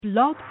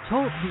Blog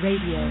Talk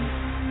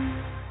Radio.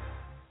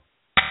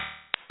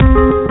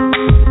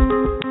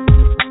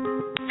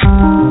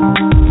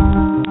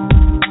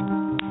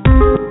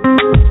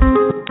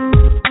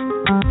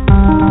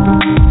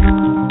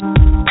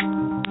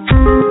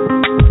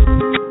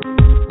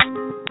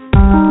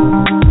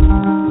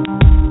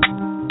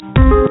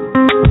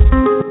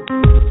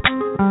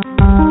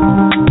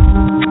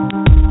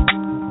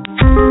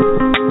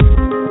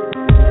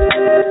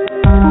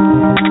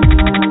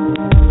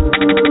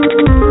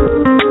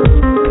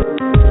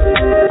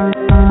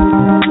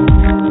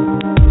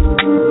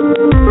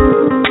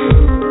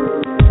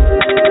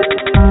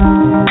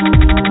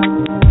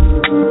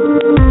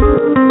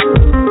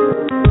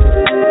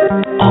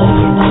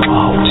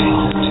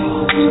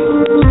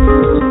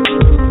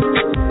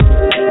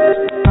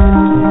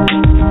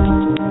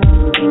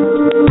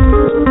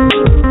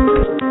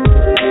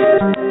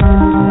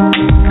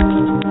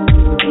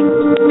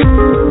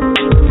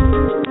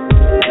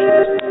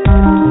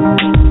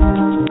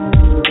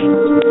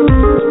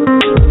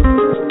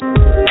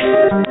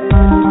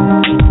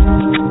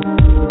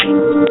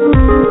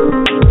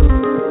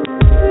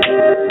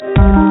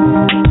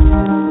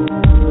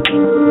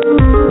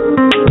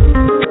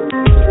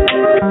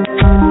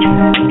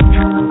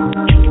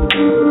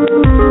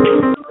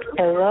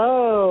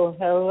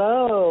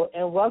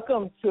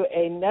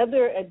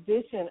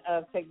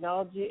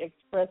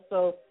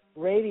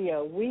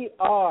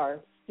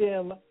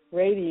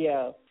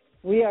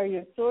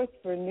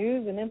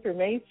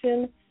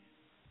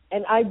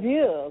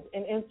 Ideas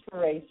and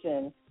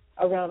inspiration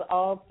around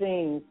all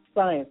things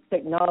science,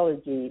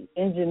 technology,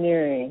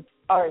 engineering,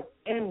 arts,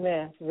 and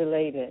math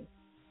related.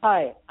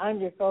 Hi, I'm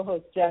your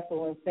co-host,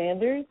 Jacqueline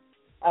Sanders,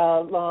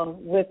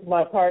 along with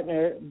my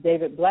partner,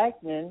 David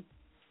Blackman.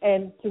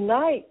 And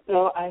tonight,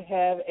 I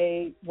have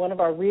one of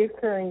our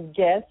reoccurring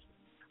guests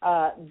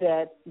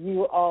that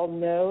you all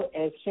know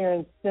as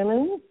Sharon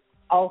Simmons,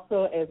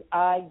 also as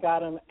I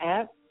Got 'Em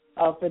app,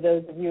 for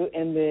those of you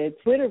in the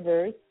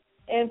Twitterverse.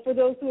 And for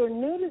those who are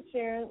new to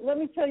Sharon, let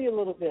me tell you a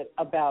little bit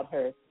about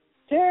her.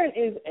 Sharon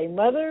is a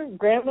mother,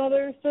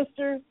 grandmother,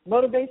 sister,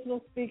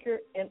 motivational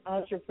speaker, and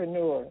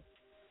entrepreneur.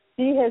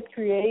 She has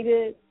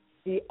created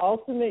the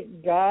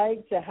ultimate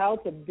guide to how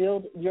to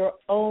build your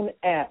own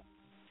app.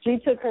 She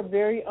took her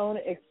very own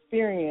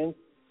experience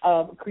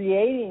of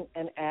creating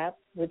an app,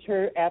 which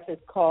her app is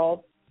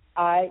called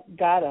I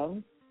Got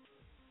 'Em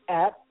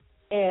app,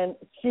 and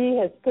she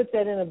has put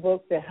that in a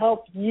book to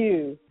help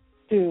you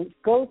to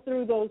go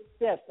through those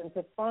steps and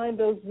to find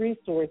those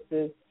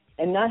resources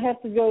and not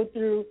have to go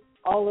through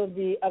all of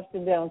the ups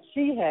and downs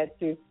she had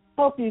to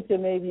help you to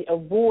maybe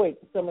avoid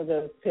some of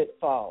those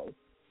pitfalls.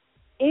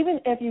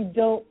 Even if you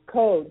don't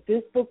code,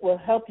 this book will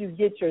help you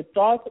get your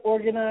thoughts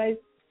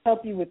organized,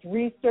 help you with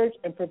research,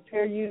 and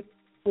prepare you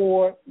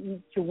to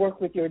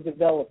work with your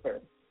developer.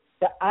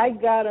 The I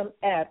Got 'Em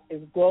app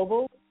is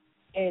global,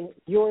 and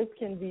yours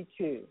can be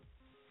too.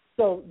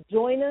 So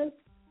join us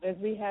as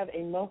we have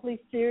a monthly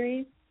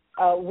series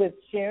with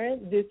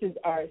Sharon. This is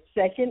our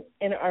second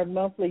in our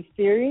monthly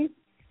series.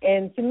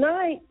 And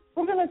tonight,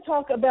 we're going to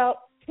talk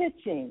about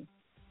pitching.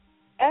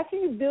 After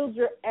you build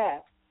your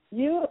app,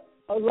 a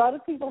lot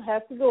of people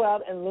have to go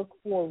out and look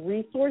for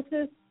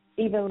resources,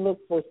 even look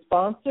for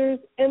sponsors,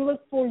 and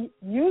look for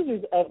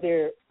users of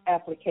their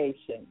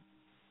application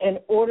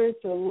in order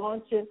to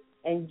launch it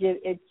and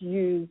get it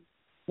used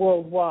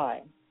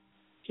worldwide.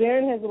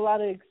 Sharon has a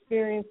lot of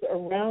experience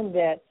around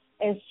that,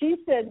 and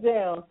she sat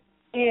down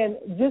and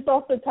just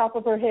off the top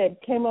of her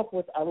head came up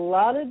with a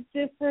lot of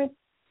different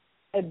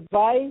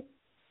advice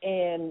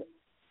and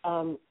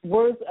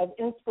words of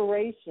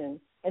inspiration.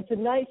 And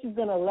tonight she's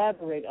going to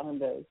elaborate on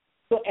those.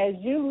 So as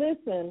you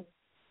listen,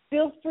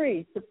 feel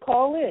free to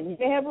call in. You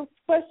may have a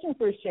question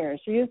for Sharon.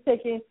 She is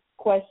taking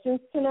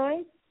questions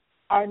tonight.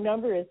 Our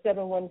number is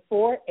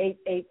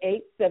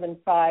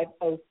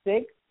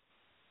 714-888-7506.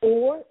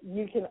 Or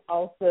you can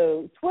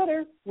also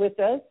Twitter with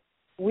us.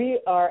 We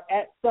are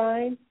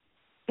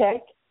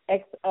 @Tech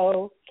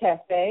XO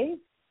Cafe,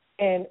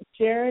 and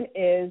Sharon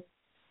is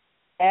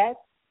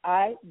at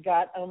I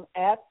Got 'Em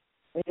app,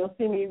 and you'll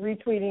see me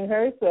retweeting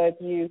her. So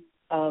if you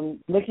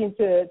looking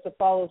to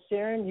follow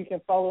Sharon, you can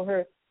follow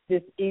her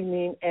this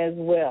evening as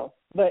well.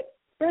 But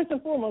first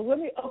and foremost, let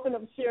me open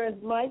up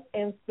Sharon's mic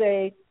and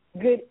say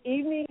good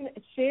evening,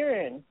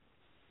 Sharon.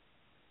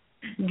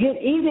 Good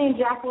evening,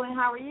 Jacqueline.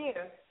 How are you?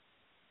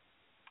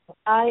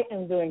 I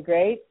am doing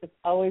great. It's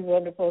always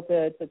wonderful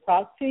to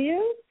talk to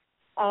you.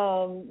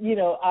 I'm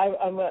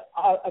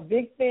a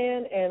big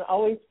fan and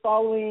always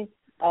following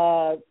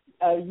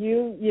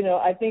you.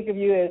 I think of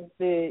you as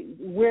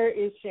where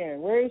is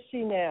Sharon? Where is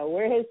she now?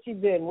 Where has she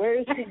been? Where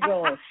is she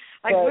going?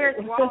 Where's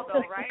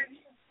Waldo, right?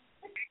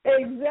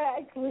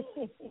 Exactly.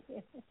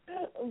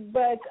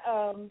 But,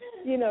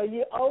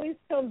 you always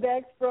come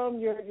back from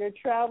your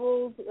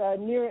travels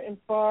near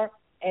and far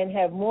and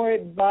have more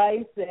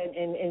advice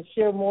and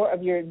share more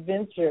of your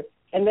adventure.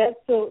 And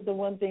that's the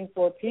one thing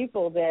for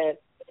people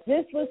that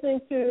just listening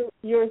to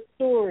your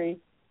story,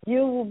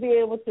 you will be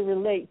able to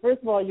relate.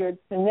 First of all, your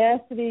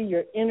tenacity,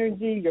 your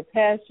energy, your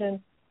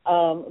passion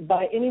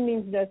by any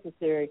means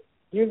necessary,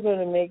 you're going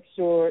to make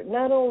sure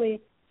not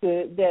only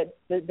that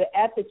the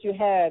app that you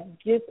have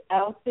gets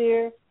out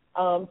there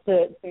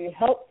to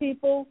help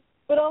people,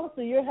 but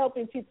also you're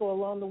helping people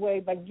along the way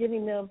by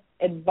giving them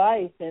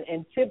advice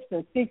and tips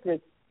and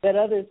secrets that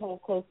others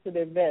hold close to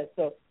their vest.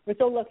 So we're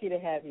so lucky to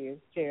have you,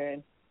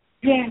 Sharon.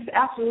 Yes,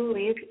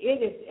 absolutely.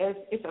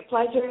 It's a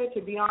pleasure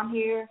to be on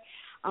here.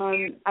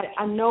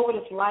 I know what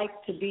it's like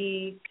to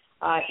be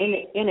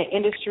in an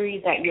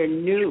industry that you're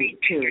new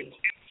to,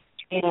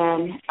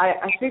 and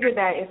I figured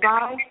that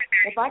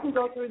if I can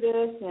go through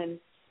this and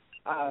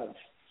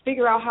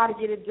figure out how to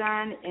get it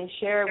done and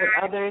share it with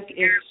others,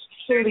 it's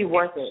truly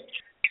worth it.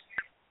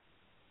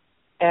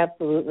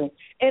 Absolutely.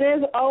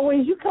 And as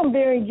always, you come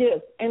bearing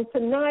gifts. And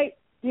tonight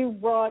you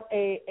brought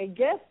a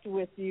guest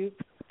with you.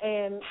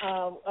 And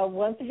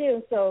once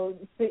again, so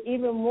to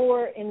even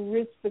more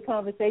enrich the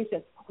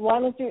conversation, why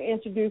don't you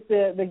introduce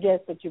the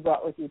guest that you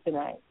brought with you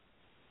tonight?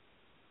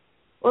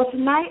 Well,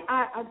 tonight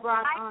I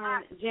brought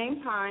on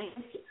James Hines,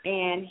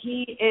 and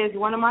he is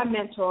one of my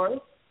mentors.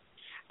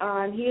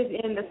 He is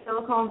in the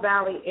Silicon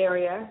Valley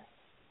area.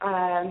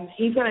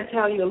 He's going to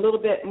tell you a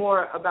little bit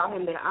more about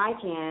him than I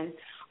can.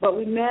 But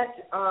we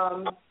met,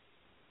 I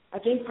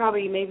think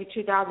probably maybe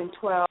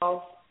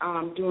 2012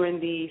 during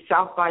the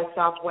South by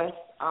Southwest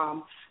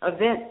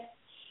event.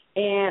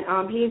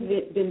 And he's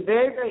been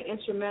very, very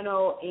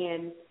instrumental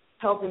in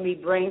helping me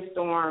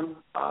brainstorm,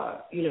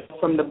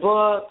 from the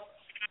book,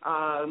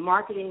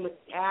 marketing with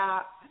the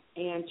app,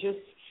 and just,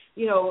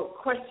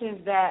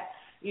 questions that,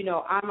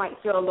 I might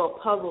feel a little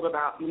puzzled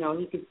about.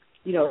 He could,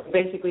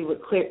 basically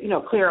would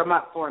clear them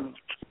up for me.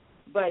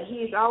 But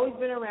he's always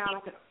been around. I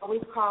can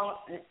always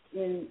call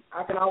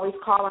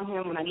on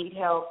him when I need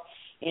help.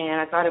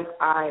 And I thought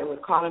I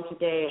would call him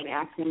today and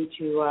ask him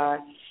to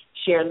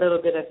share a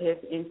little bit of his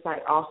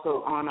insight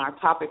also on our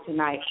topic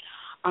tonight.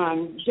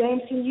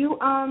 James, can you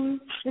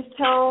just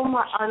tell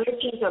our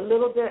listeners a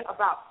little bit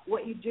about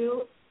what you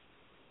do?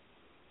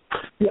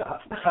 Yeah,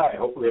 hi.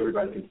 Hopefully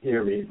everybody can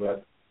hear me.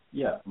 But,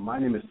 yeah, my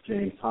name is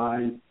James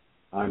Hines.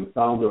 I'm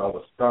founder of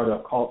a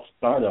startup called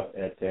Startup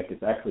EdTech.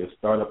 It's actually a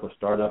startup or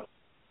startups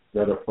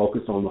that are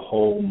focused on the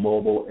whole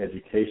mobile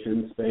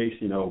education space,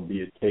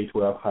 be it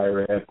K-12,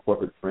 higher ed,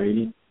 corporate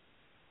training.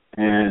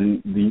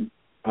 And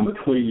I'm a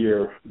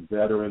 20-year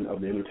veteran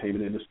of the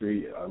entertainment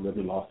industry. I lived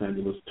in Los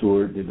Angeles,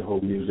 toured, did the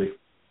whole music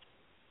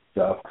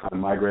stuff, kind of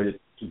migrated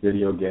to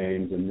video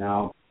games, and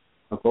now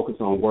I'm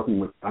focused on working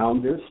with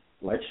founders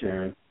like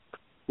Sharon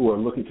who are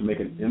looking to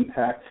make an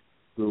impact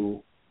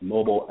through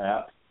mobile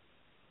apps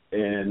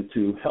and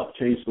to help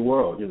change the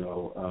world.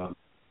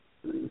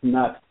 It's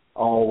not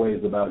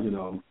always about,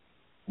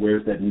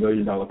 where's that $1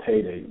 million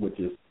payday, which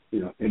is,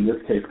 in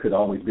this case could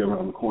always be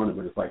around the corner,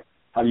 but it's like,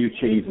 how do you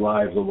change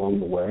lives along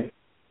the way?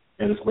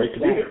 And it's great to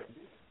be here.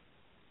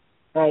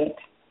 Right.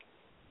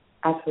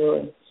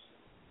 Absolutely.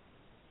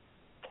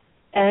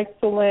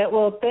 Excellent.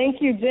 Well,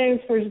 thank you,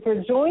 James, for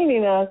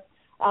joining us,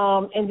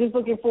 and just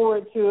looking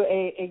forward to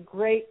a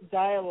great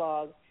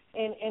dialogue.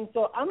 And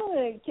so I'm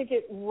going to kick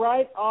it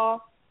right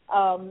off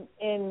and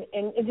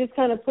just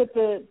kind of put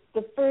the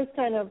first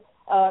kind of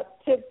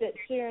tip that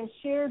Sharon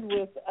shared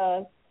with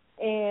us,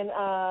 and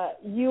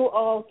you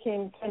all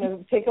can kind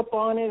of pick up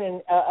on it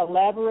and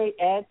elaborate,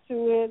 add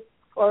to it,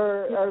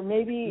 or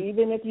maybe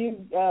even if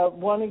you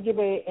want to give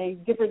a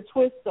different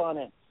twist on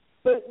it.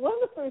 But one of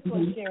the first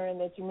ones, Sharon,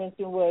 that you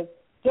mentioned was,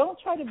 don't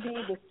try to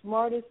be the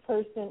smartest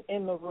person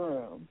in the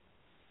room.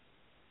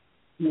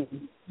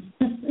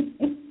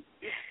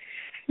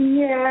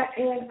 Yeah,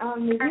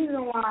 and the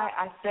reason why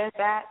I said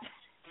that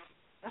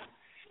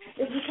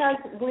is because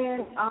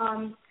when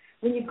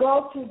you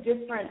go to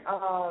different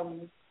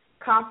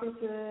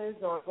conferences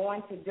or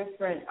going to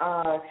different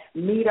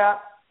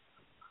meetups,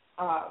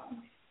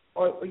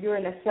 or you're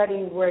in a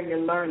setting where you're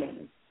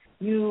learning,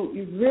 you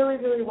really,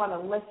 really want to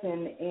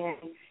listen, and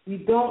you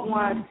don't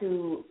want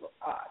to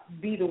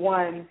be the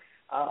one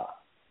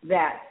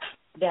that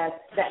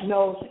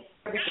knows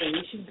everything.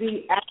 You should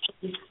be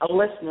actually a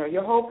listener.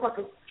 Your whole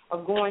purpose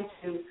of going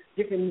to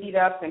different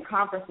meetups and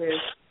conferences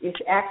is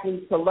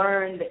actually to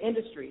learn the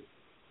industry,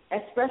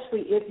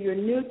 especially if you're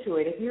new to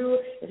it. If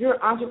you're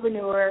an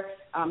entrepreneur,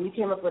 you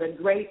came up with a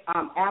great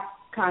app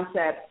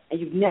concept, and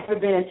you've never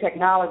been in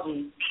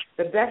technology,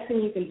 the best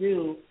thing you can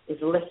do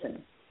is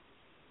listen.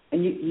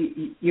 And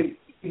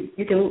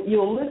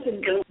you'll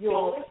listen.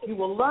 You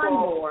will learn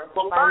more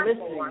by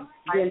listening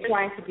than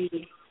trying to be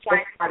the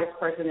smartest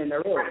person in the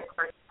room.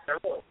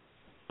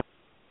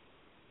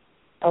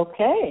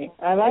 Okay,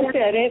 I like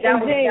that.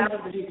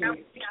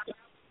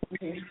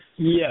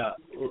 Yeah,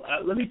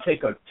 let me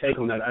take a take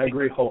on that. I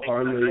agree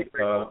wholeheartedly.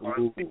 Sorry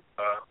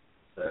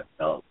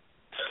about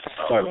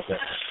that.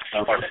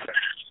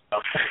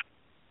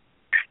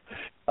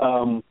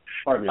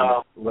 Pardon me,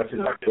 Alexis,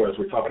 as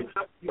we're talking.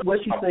 What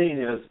she's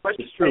saying is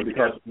true,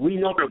 because we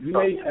know that you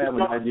may have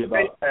an idea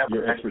about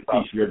your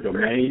expertise, your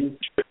domain.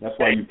 That's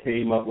why you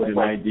came up with an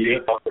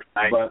idea. But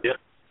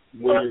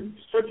when you're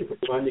searching for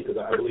funding,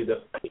 because I believe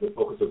that's the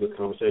focus of this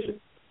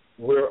conversation,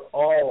 we're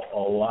all a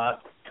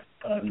lot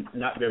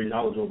not very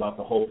knowledgeable about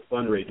the whole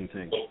fundraising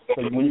thing.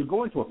 So when you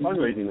go into a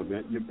fundraising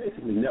event, you're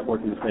basically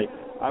networking to say,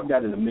 I've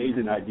got an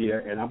amazing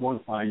idea, and I want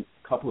to find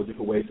a couple of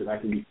different ways that I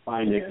can be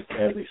financed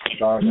as a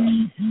startup,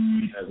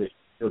 as a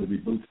to be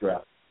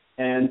bootstrapped.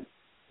 And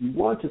you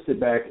want to sit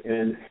back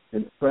and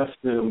impress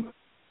them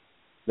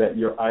that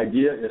your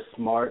idea is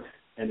smart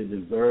and it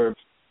deserves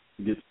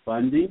to get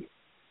funding.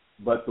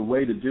 But the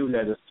way to do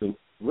that is to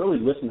really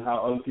listen to how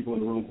other people in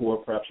the room who are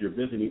perhaps you're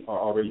visiting are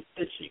already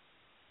pitching,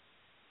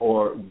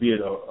 or be it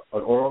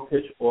an oral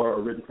pitch or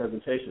a written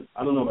presentation.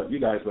 I don't know about you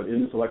guys, but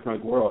in this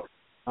electronic world,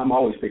 I'm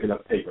always picking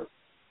up paper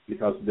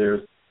because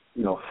there's,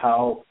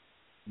 how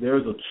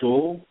there's a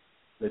tool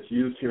that's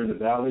used here in the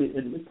Valley,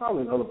 and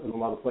probably in a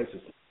lot of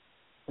places.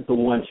 It's a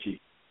one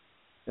sheet.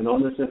 And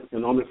on this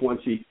one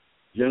sheet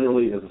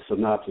generally is a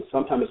synopsis.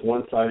 Sometimes it's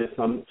one-sided,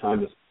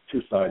 sometimes it's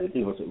two-sided.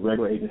 It's a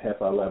regular 8.5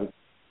 by 11.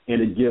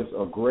 And it gives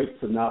a great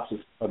synopsis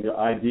of your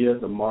idea,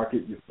 the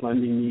market, your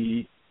funding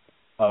need,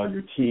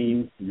 your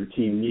team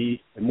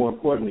needs, and more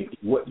importantly,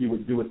 what you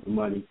would do with the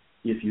money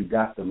if you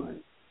got the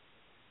money.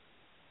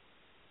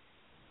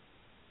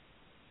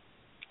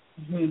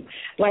 Mm-hmm.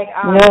 I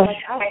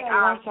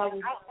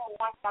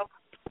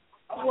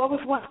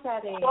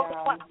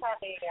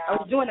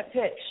was doing a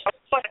pitch,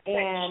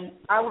 and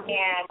I was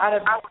out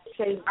of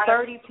say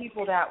 30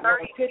 people that were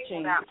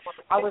pitching,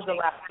 I was the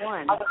last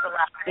one,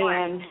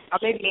 and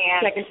maybe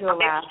second to the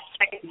last.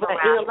 But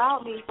it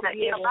allowed me to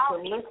be able to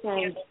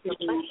listen to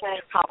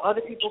how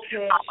other people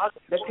pitch,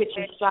 the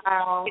pitching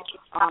style,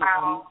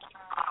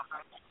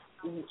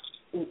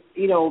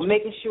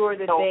 making sure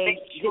that they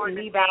didn't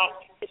leave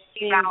out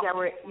things that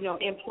were,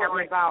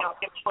 important about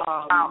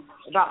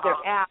their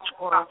app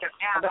or about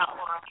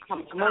how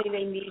much money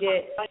they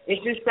needed.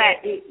 It's just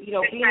that,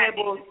 being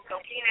able,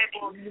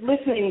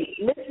 listening,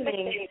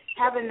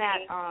 having that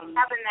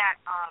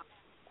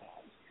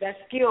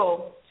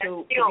skill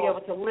to be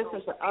able to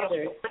listen to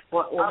others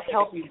will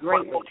help you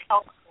greatly.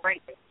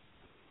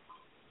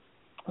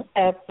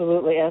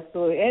 Absolutely.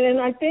 And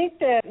I think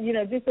that,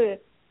 just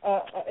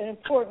an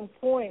important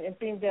point and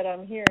thing that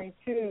I'm hearing,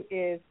 too,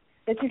 is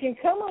that you can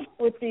come up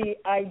with the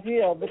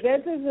ideal, but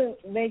that doesn't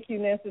make you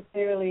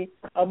necessarily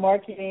a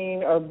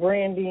marketing or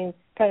branding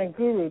kind of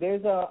guru.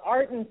 There's an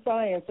art and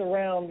science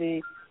around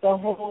the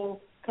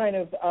whole kind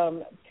of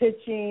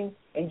pitching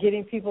and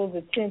getting people's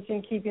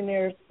attention, keeping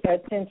their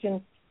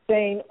attention,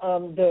 saying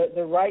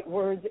the right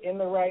words in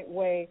the right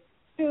way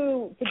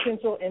to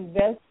potential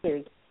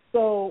investors.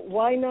 So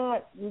why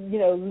not,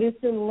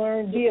 listen,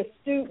 learn, be a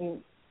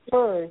student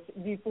first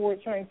before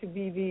trying to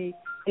be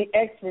the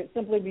expert,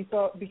 simply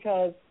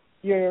because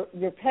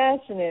you're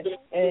passionate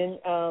and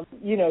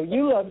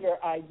you love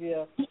your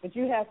idea, but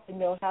you have to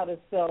know how to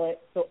sell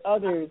it so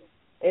others,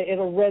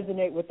 it'll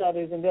resonate with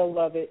others and they'll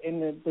love it in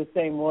the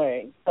same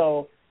way.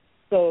 So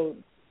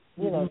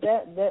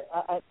that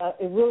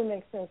it really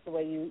makes sense the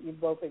way you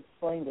both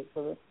explained it.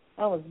 So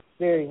that was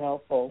very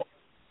helpful.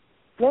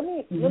 Let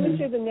me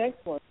share the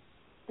next one.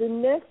 The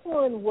next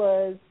one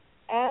was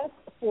ask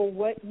for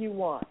what you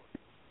want.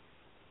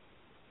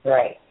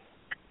 Right.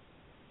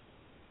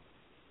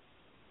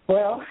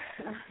 Well,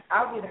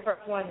 I'll be the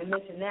first one to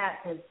mention that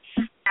because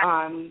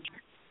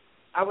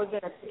I was in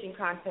a pitching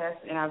contest,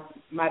 and I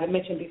might have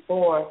mentioned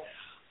before,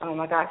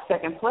 I got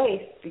second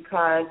place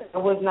because I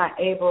was not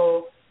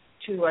able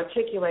to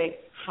articulate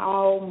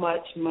how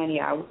much money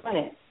I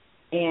wanted.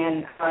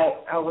 And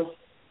I was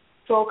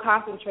so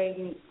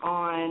concentrating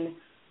on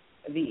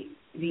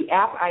the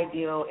app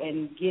ideal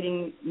and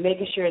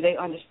making sure they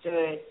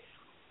understood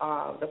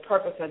the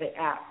purpose of the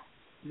app,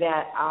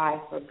 that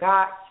I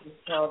forgot to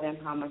tell them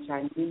how much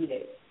I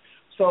needed.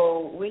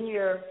 So when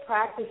you're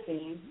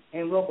practicing,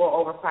 and we'll go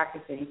over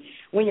practicing,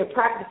 when you're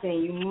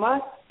practicing, you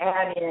must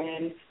add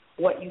in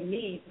what you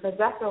need, because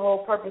that's the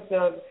whole purpose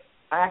of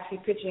actually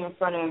pitching in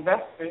front of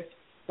investors,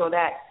 so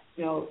that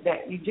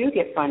that you do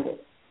get funded.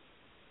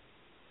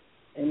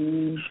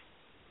 And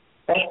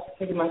that's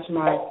pretty much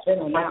my spin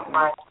on that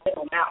one.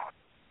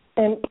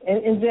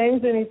 And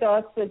James, any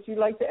thoughts that you'd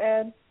like to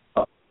add?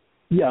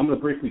 Yeah, I'm going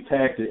to briefly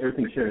tag to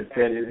everything Sharon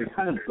said. It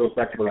kind of goes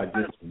back to what I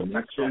just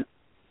mentioned.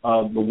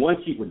 The one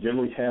sheet would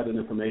generally have that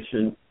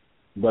information,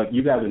 but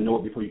you got to know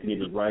it before you can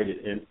even write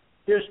it. And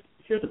here's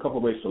a couple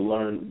of ways to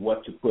learn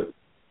what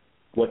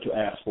to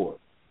ask for.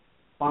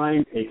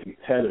 Find a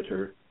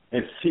competitor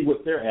and see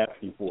what they're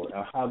asking for,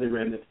 how they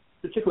ran it,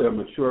 particularly a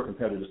mature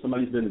competitor.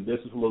 Somebody's been in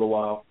business for a little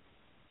while.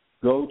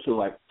 Go to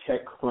like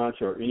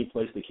TechCrunch or any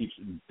place that keeps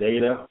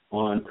data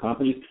on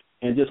companies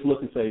and just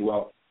look and say,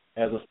 well,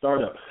 as a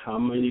startup, how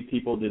many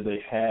people did they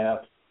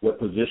have? What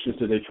positions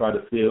did they try to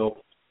fill?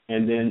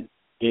 And then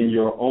in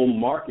your own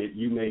market,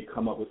 you may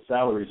come up with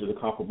salaries that are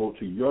comparable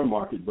to your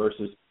market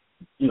versus,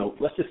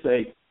 let's just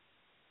say,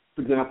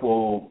 for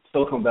example,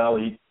 Silicon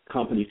Valley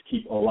companies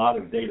keep a lot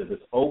of data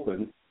that's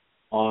open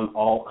on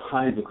all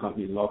kinds of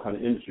companies and all kinds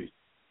of industries.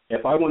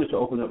 If I wanted to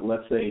open up,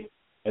 let's say,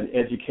 an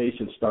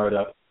education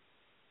startup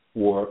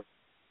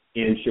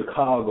in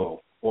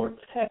Chicago or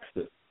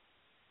Texas,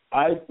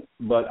 I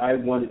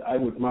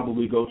would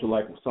probably go to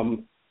like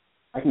some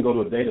I can go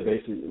to a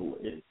database,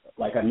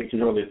 like I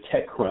mentioned earlier,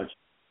 TechCrunch,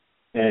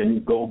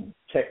 and go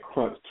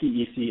TechCrunch,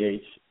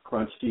 TECH,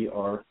 Crunch,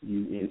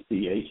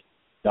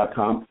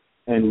 CRUNCH.com,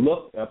 and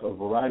look at a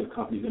variety of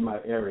companies in my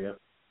area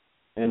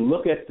and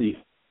look at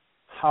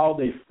how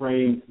they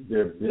framed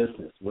their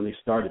business when they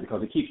started,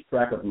 because it keeps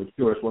track of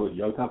mature as well as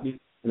young companies.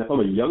 And if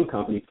I'm a young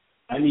company,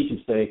 I need to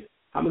say,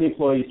 how many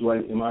employees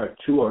am I a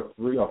 2 or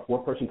 3 or 4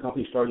 person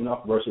company starting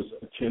off versus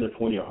a 10 or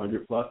 20 or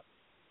 100 plus?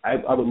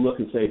 I would look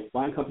and say,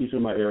 find companies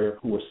in my area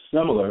who are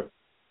similar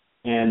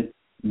and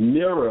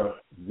mirror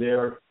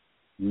their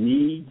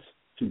needs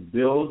to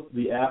build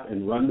the app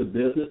and run the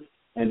business,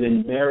 and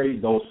then marry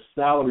those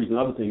salaries and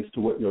other things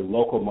to what your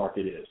local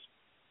market is,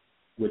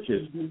 which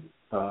is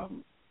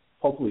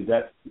hopefully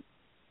that's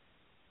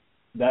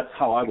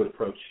how I would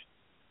approach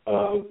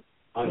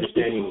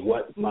understanding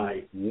what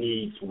my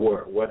needs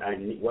were, what I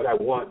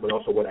want, but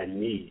also what I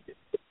need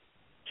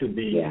to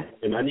be. Yeah.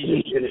 And I need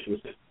to finish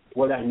with this,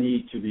 what I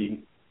need to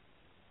be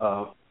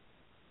to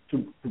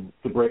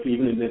break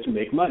even and then to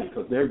make money,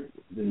 because they're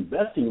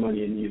investing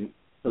money in you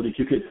so that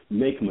you could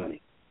make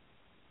money.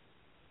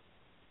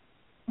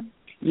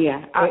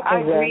 Yeah, I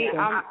agree.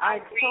 I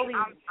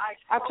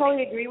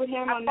totally agree with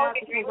him on that,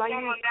 because I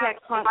use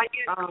TechCrunch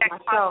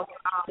myself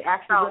to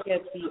actually look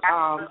at the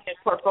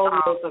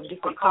portfolios of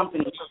different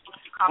companies.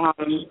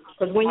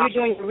 Because when you're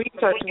doing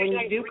research, when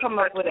you do come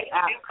up with an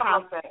app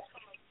concept,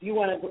 you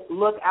want to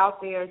look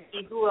out there and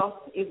see who else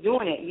is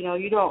doing it. You know,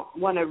 you don't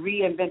want to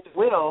reinvent the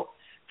wheel,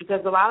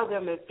 because a lot of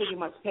them have pretty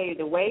much paved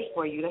the way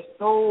for you. There's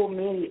so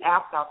many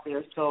apps out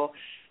there, so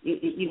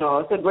you know,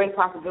 it's a great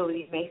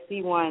possibility you may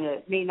see one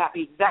that may not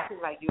be exactly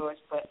like yours,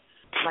 but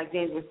like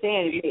James was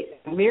saying, it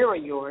may mirror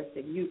yours,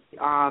 that you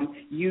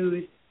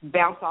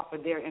bounce off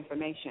of their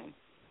information.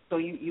 So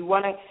you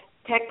want to,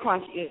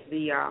 TechCrunch is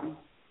the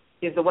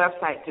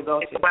website to go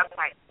to.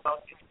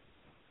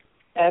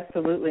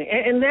 Absolutely,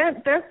 and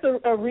that's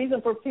a reason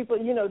for people.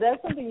 You know,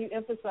 that's something you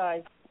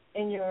emphasize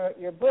in your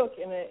book,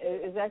 and it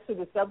is actually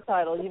the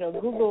subtitle. You know,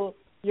 Google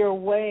your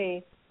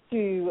way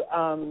to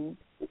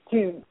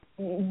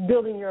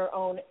building your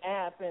own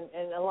app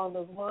and along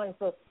those lines.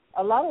 So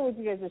a lot of what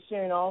you guys are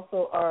sharing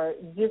also are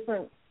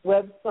different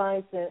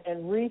websites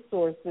and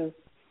resources.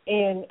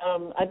 And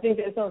I think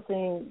that's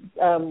something,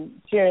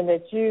 Sharon,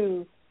 that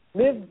you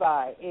live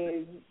by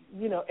is,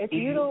 you know, if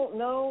you don't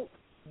know,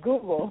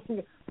 Google.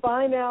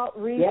 Find out,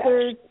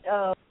 research,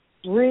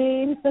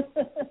 read,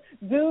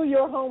 do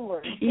your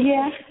homework.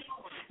 Yeah.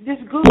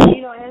 Just Google,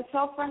 you know, and it's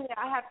so funny.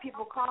 I have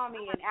people call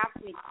me and ask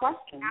me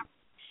questions.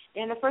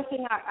 And the first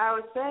thing I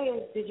would say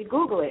is, did you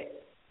Google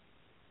it?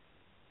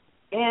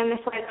 And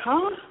it's like,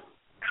 huh?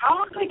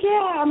 Like,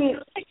 yeah. I mean,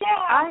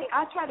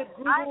 I try to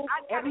Google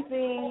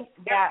everything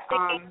that,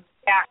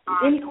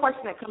 any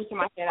question that comes to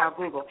my head, I'll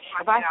Google.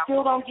 If I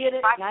still don't get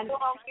it, and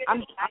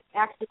I'm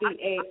actually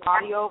a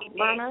audio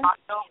learner,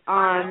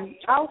 I'll find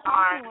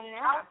someone and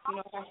ask, you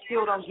know, if I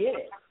still don't get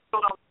it.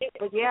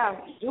 But, yeah,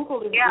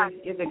 Google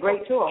is a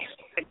great tool.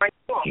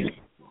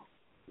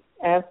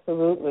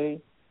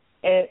 Absolutely.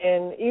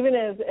 And even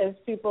as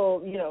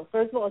people, you know,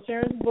 first of all,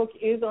 Sharon's book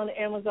is on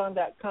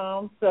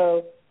Amazon.com,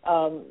 so,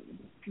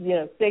 you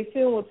know, stay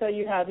tuned. We'll tell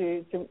you how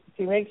to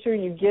make sure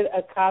you get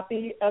a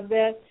copy of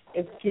that.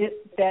 It's get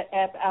that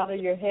app out of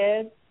your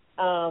head,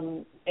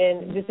 and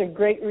just a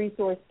great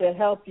resource to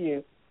help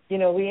you. You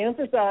know, we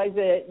emphasize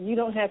that you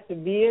don't have to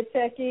be a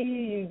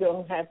techie. You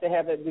don't have to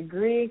have a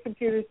degree in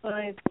computer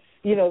science.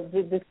 You know,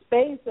 the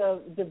space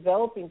of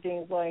developing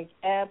things like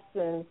apps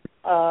and,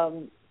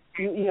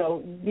 you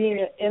know,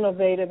 being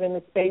innovative in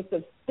the space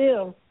of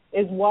STEM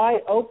is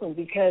wide open,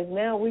 because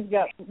now we've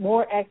got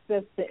more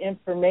access to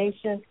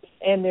information,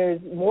 and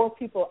there's more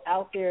people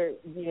out there,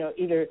 you know,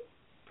 either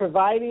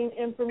providing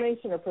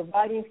information or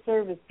providing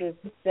services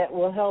that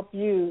will help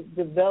you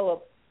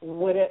develop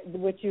what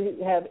you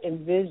have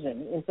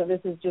envisioned. And so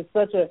this is just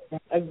such a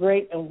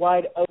great and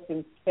wide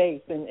open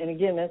space. And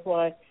again, that's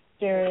why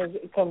Sharon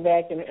has come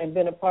back and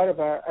been a part of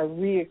our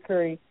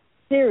reoccurring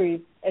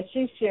series, as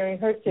she's sharing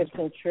her tips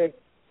and tricks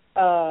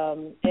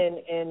and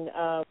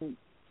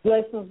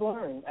lessons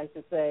learned, I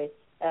should say,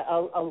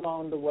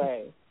 along the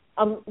way.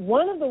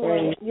 One of the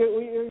ones,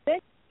 your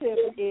next tip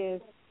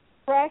is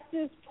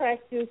practice,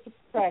 practice,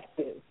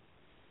 practice.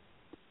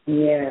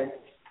 Yes.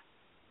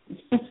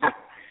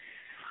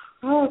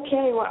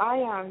 Okay, well,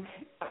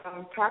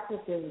 practice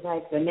is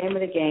like the name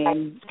of the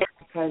game,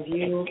 because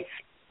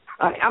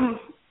I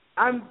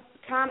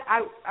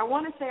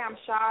want to say I'm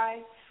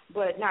shy,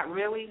 but not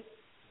really.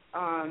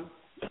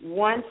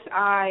 Once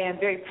I am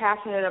very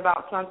passionate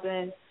about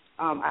something,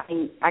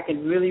 I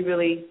can really,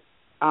 really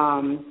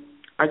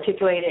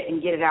articulate it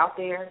and get it out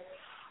there.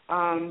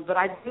 But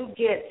I do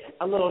get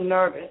a little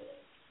nervous,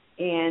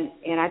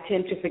 and I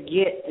tend to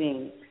forget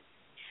things.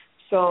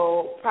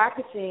 So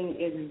practicing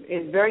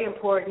is very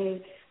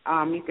important.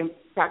 You can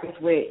practice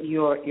with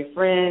your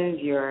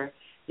friends, your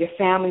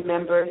family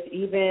members,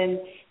 even,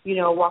 you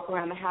know, walk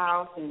around the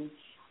house and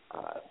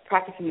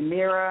practice in the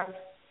mirror,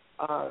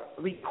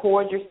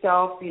 record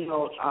yourself, you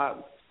know,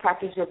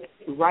 practice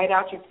write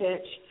out your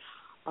pitch.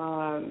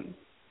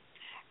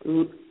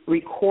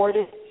 record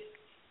it,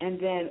 and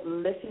then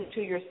listen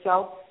to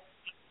yourself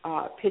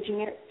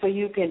pitching it, so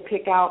you can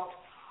pick out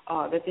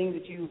the things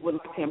that you would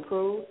like to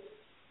improve.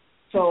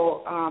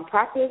 So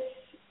practice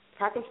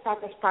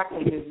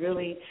is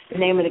really the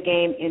name of the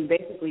game in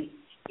basically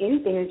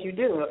anything that you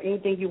do, or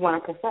anything you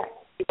want to perfect.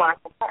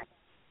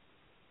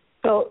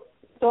 So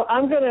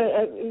I'm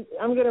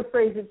gonna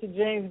phrase it to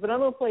James, but I'm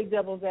gonna play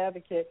devil's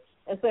advocate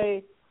and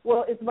say,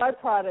 well, it's my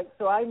product,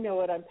 so I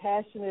know it. I'm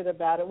passionate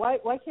about it.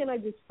 Why can't I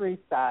just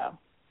freestyle?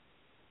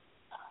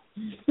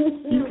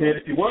 You can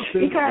if you want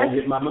to. I'll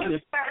get my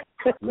money.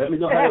 Let me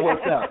know how it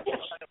works out.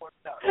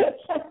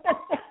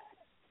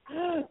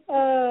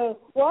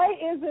 Why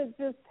isn't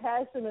just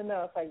passion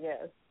enough, I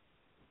guess?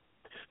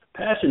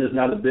 Passion is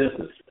not a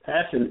business.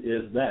 Passion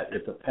is that.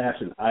 It's a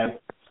passion. I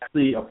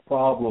see a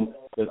problem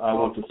that I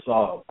want to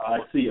solve. I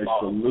see a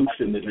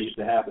solution that needs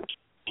to happen.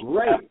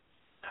 Great.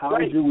 How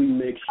do we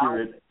make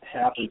sure it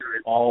happens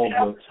all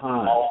the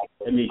time?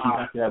 That means you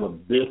have to have a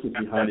business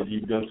behind it.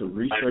 You've done some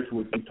research,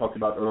 which we talked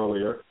about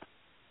earlier,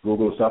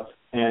 Google and stuff,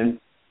 and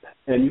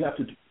you have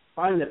to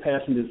find that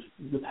passion.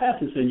 The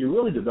passion is saying you're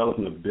really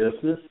developing a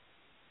business.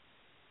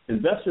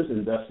 Investors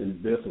invest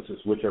in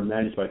businesses which are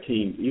managed by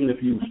teams. Even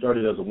if you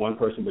started as a one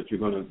person, but you're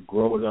going to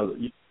grow with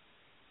others,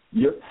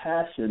 your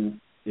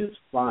passion is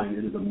fine.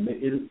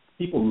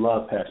 People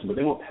love passion, but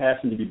they want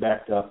passion to be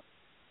backed up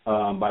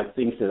by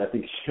things that I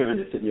think Sharon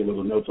had sent me a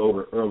little notes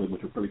over earlier,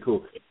 which were pretty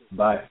cool,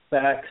 by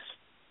facts,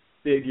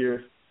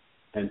 figures,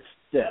 and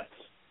steps.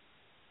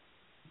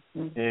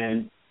 Mm-hmm.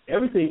 And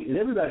everybody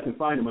can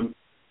find them.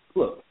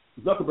 Look,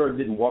 Zuckerberg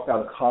didn't walk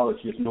out of college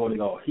just knowing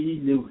it all. He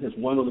knew his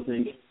one little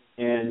thing,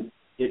 and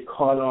it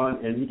caught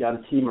on, and he got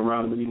a team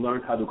around him, and he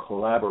learned how to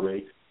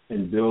collaborate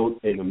and build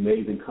an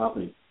amazing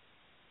company.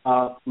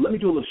 Let me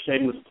do a little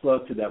shameless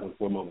plug to that one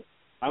for a moment.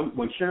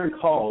 When Sharon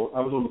called, I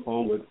was on the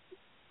phone with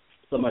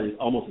somebody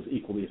almost as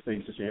equally as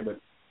famous as Sharon, but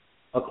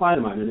a client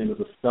of mine, her name is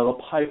Estella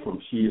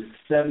Python. She is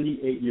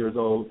 78 years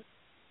old,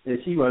 and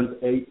she runs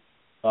a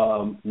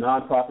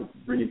nonprofit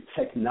bringing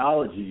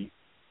technology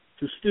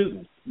to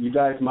students. You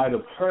guys might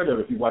have heard of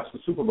it if you watched the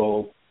Super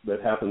Bowl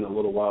that happened a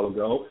little while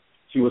ago.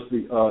 She was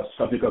the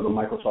subject of a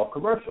Microsoft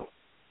commercial.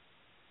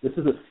 This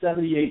is a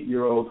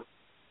 78-year-old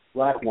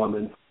black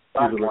woman.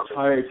 She's a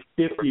retired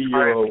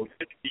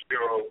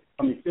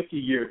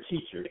 50-year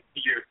teacher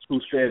who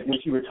said when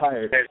she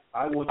retired,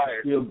 I want to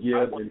still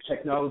give, and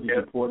technology is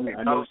important.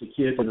 I know the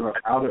kids in her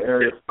outer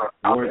areas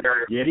weren't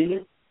getting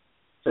it.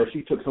 So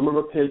she took some of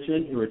her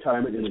pension in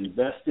retirement and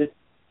invested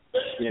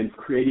in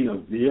creating a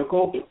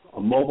vehicle, a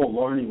mobile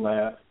learning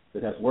lab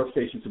that has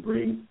workstations to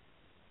bring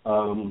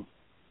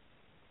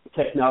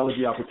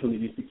technology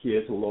opportunities to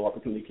kids and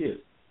low-opportunity kids.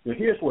 Now,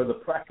 here's where the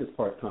practice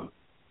part comes.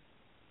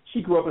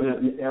 She grew up in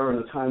an era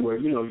and a time where,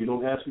 you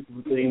don't ask people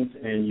for things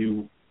and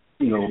you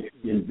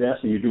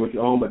invest and you do what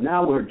you own. But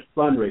now we're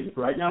fundraising.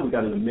 Right now we've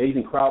got an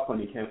amazing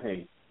crowdfunding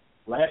campaign.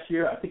 Last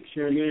year, I think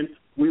Sharon and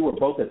we were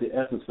both at the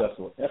Essence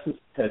Festival. Essence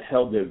had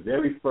held their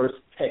very first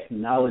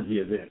technology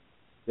event.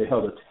 They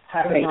held a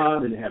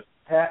hackathon and they had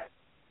hack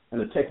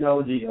and a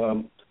technology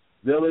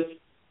village.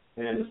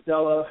 And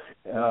Estella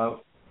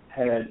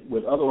had,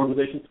 with other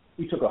organizations,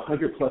 we took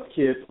 100-plus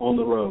kids on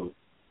the road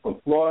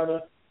from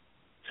Florida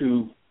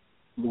to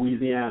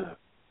Louisiana.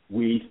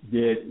 We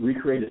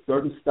recreated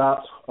certain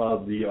stops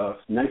of the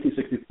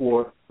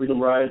 1964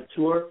 Freedom Ride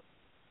Tour.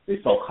 We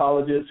saw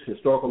colleges,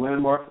 historical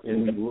landmarks,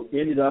 and we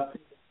ended up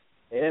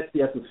at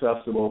the Essence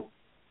Festival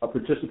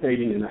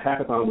participating in a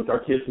hackathon, which our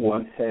kids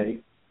won. Hey,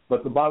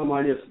 but the bottom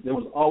line is there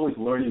was always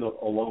learning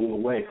along the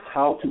way,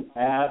 how to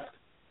ask,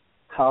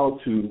 how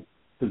to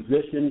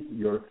position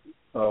your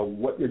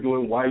what you're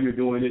doing, why you're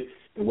doing it,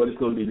 and what is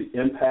going to be the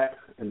impact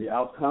and the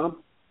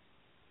outcome.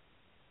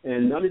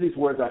 And none of these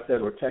words I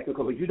said were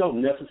technical, but you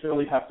don't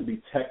necessarily have to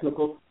be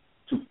technical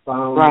to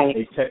found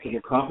a technical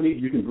company.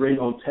 You can bring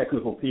on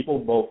technical people,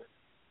 both,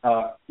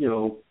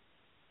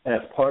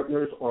 as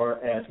partners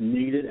or as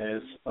needed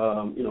as,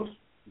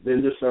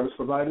 vendor service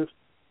providers.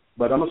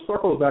 But I'm going to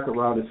circle back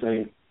around and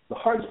saying the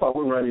hardest part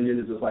we're running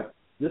into is like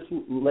this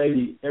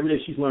lady, every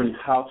day she's learning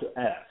how to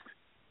ask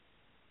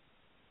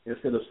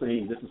instead of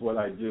saying this is what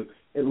I do.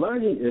 And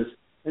learning is,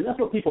 and that's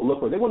what people look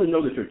for. They want to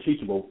know that you're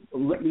teachable.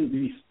 Let me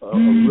be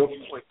real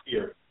quick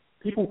here.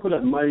 People put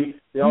up money.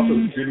 They also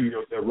give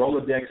you their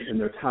Rolodex and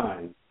their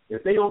time.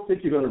 If they don't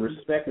think you're going to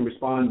respect and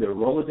respond to their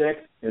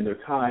Rolodex and their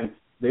time,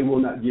 they will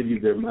not give you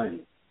their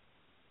money.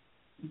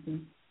 Mm-hmm.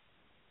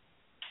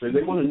 So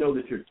they want to know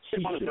that you're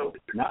teachable,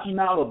 not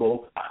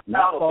malleable,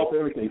 not solve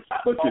everything,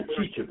 but you're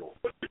teachable.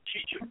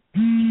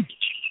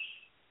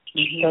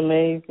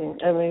 Amazing.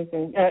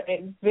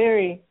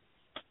 Very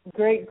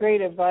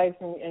great advice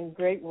and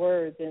great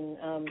words, and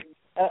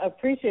I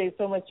appreciate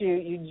so much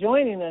you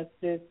joining us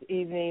this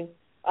evening,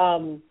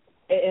 and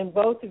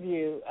both of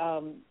you,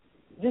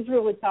 just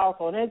really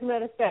powerful. And as a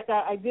matter of fact,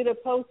 I did a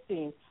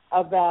posting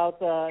about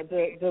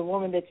the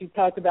woman that you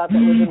talked about that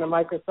was in the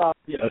Microsoft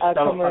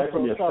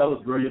commercial.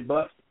 Stella's brilliant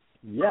bust.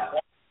 Yeah.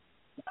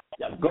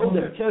 Yeah, go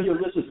there. Tell your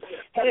listeners,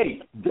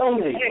 hey,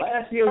 donate.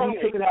 Last year we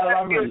took it out of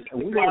our money,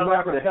 and we want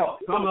America to help.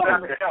 Come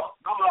on.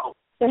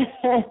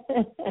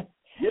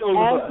 Get on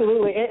the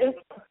Absolutely. bus.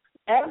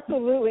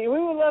 Absolutely. We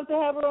would love to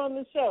have her on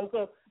the show.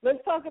 So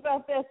let's talk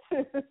about that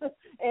too.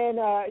 And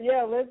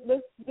let's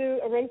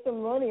raise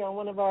some money on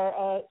one of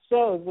our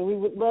shows. We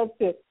would love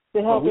to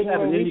help. We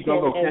have an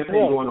Indiegogo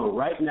campaign going on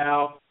right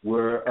now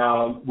where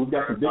we've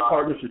got some big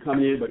partners who are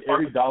coming in, but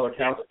every dollar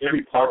counts,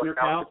 every partner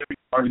counts.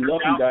 We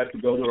love you guys to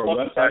go to our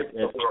website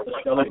at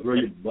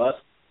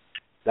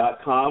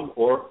celebrabrilliantbus.com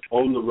or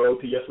On the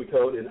Road to Yes We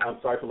Code. And I'm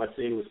sorry for my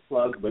shameless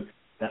plug, but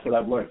that's what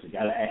I've learned. So you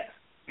got to ask.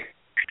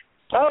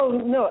 Oh,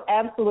 no,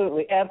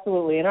 absolutely,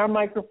 absolutely. And our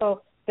microphone,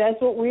 that's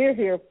what we're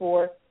here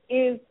for,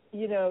 is,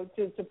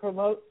 to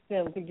promote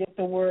them, to get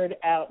the word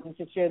out and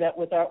to share that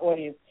with our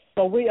audience.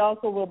 So we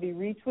also will be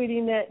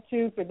retweeting that,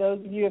 too. For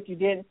those of you, if you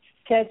didn't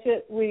catch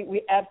it,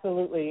 we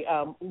absolutely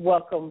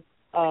welcome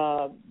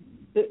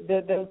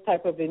those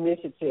type of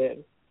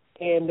initiatives.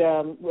 And,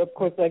 of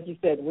course, like you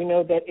said, we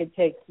know that it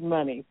takes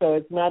money. So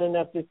it's not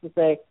enough just to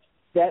say,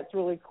 that's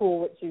really cool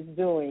what she's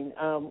doing.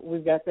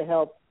 We've got to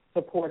help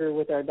support her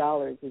with our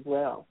dollars as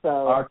well. So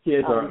our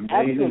kids are amazing,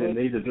 absolutely. and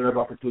they deserve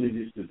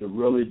opportunities to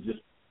really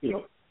just,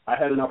 I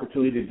had an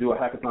opportunity to do a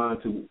hackathon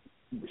to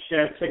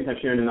Sharon, second time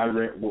Sharon and I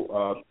ran.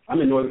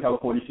 I'm in Northern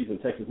California, she's in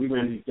Texas. We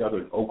ran into each other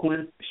in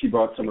Oakland. She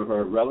brought some of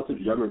her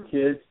relatives, younger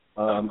kids,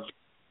 and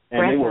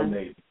they were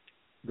amazing.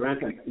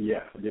 Grandson,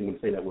 yeah, I didn't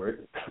want to say that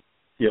word.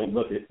 She don't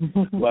look it.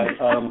 But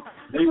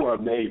they were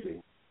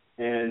amazing.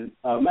 And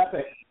matter of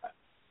fact,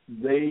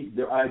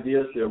 their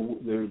ideas,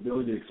 their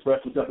ability to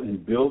express themselves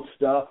and build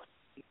stuff,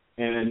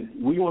 and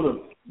we want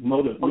to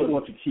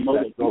keep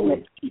that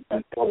going, keep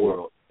that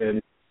world.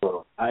 And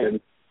I'll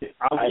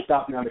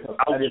stop now because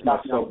that is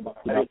not so.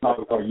 I'll talk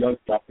about our young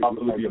stuff. It's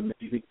going to be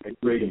amazing and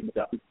creating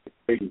stuff.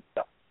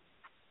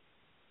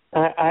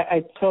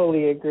 I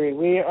totally agree.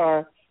 We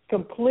are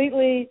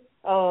completely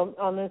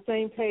on the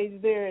same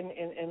page there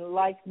and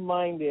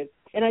like-minded.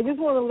 And I just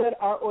want to let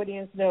our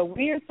audience know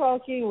we are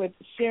talking with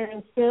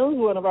Sharon Simmons,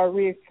 one of our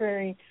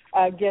reoccurring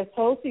guest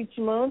hosts each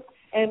month,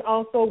 and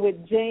also with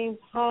James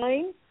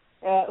Hines,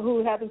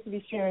 who happens to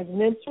be Sharon's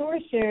mentor.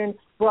 Sharon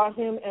brought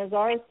him as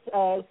our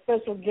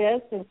special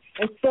guest, and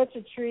such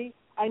a treat.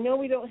 I know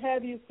we don't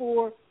have you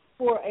for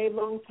a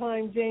long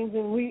time, James,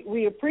 and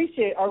we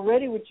appreciate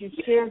already what you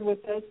shared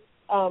with us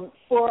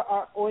for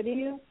our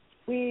audience.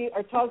 We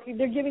are talking,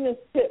 they're giving us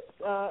tips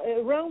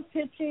around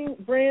pitching,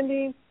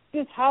 branding,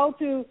 just how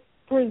to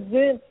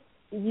present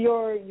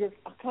your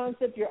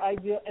concept, your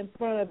idea in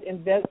front of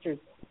investors,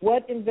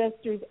 what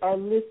investors are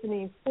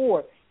listening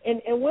for.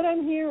 And what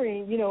I'm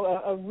hearing,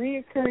 a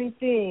reoccurring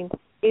theme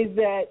is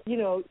that,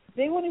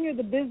 they want to hear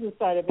the business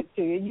side of it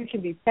too. You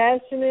can be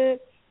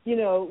passionate.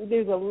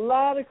 There's a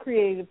lot of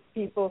creative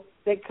people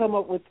that come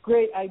up with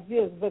great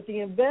ideas, but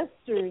the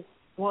investors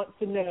want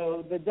to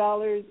know the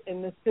dollars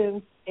and the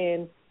cents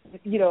and,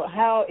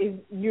 how is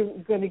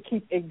you going to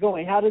keep it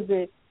going? How does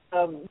it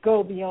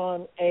go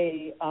beyond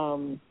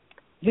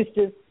just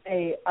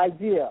a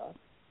idea,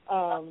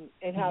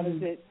 and how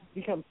does it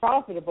become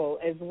profitable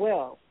as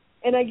well?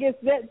 And I guess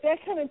that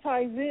kind of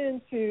ties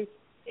into,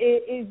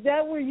 is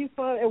that where you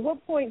found, at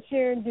what point,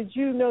 Sharon, did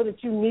you know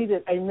that you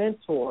needed a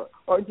mentor,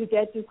 or did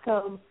that just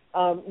come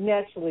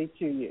naturally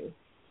to you?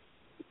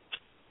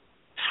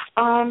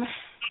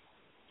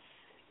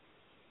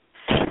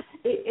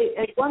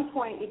 At one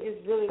point, it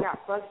just really got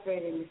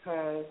frustrating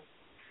because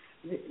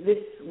this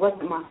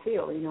wasn't my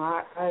field.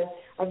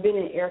 I've been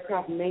in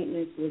aircraft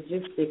maintenance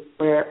logistics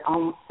for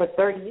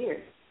 30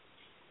 years,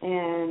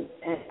 and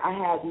I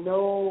had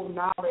no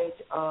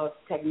knowledge of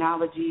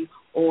technology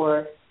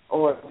or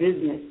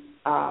business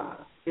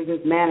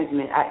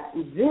management.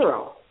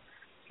 Zero.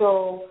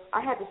 So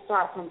I had to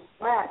start from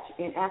scratch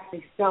and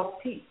actually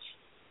self-teach.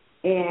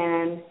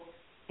 And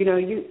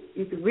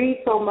you can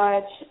read so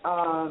much.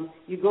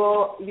 You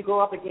go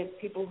up against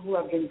people who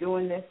have been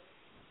doing this,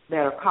 that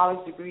are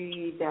college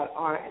degrees, that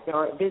are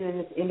been in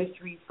this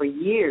industry for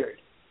years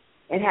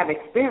and have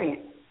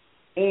experience.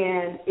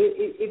 And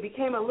it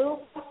became a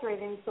little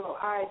frustrating, so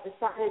I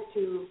decided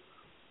to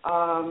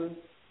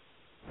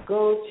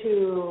go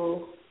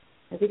to,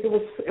 I think it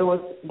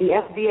was the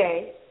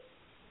FDA,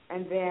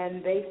 and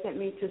then they sent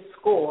me to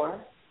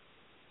SCORE.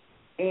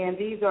 And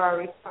these are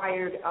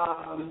retired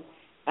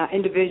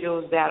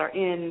individuals that are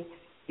in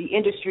the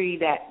industry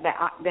that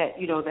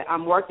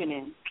I'm working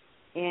in.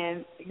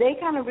 And they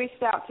kind of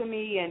reached out to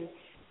me and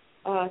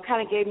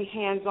kind of gave me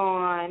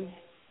hands-on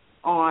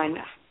on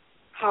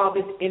how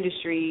this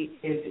industry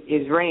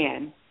is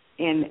ran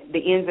and the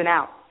ins and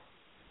outs.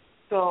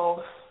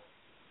 So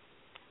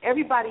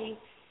everybody,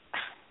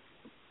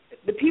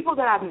 the people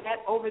that I've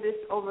met over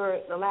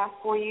the last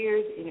 4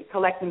 years in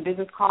collecting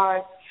business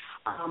cards,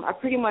 I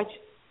pretty much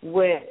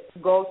would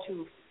go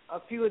to a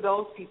few of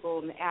those people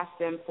and ask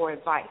them for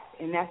advice.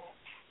 And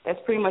that's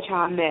pretty much how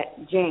I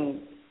met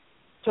James.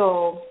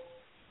 So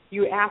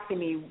you were asking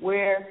me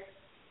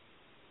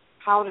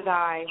how did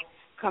I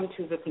come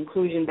to the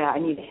conclusion that I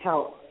needed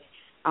help?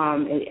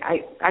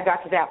 I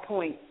got to that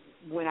point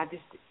when I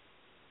just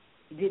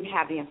didn't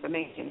have the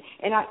information.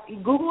 And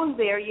Google is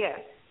there, yes,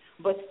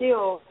 but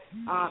still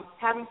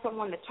having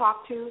someone to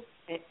talk to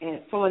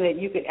and someone that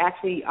you could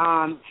actually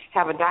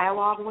have a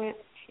dialogue with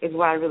is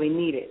what I really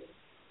needed.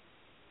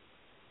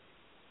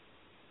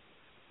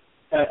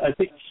 I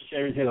think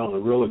Sharon hit on a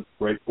really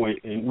great point,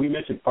 and we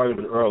mentioned part of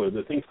it earlier.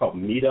 The things called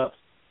meetups,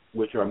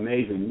 which are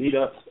amazing.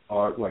 Meetups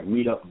are like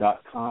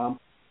meetup.com.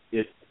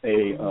 It's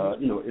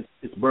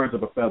it's birds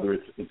of a feather.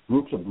 It's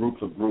groups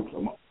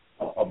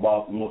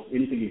about almost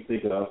anything you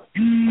think of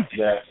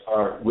that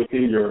are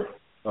within your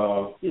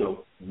 1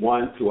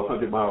 to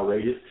 100 mile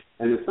radius.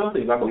 And there's some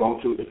things I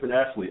belong to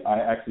internationally. I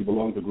actually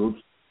belong to groups,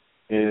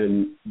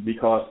 and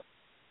because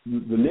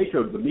the nature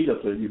of the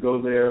meetups is you go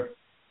there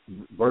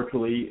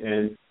virtually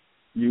and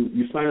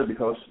you sign up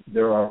because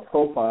there are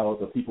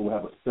profiles of people who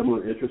have a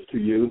similar interest to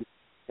you,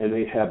 and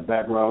they have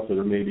backgrounds that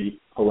are maybe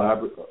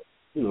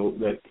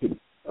that could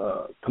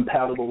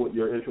compatible with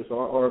your interests,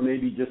 or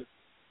maybe just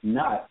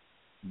not,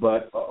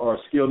 but are a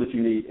skill that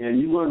you need. And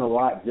you learn a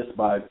lot just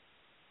by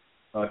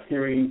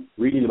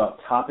reading about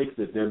topics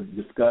that they're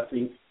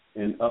discussing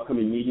in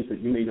upcoming meetings that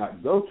you may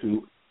not go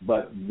to,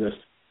 but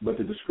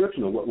the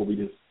description of what will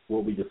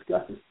be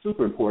discussed is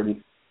super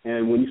important.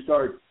 And when you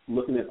start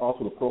looking at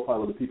also the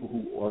profile of the people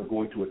who are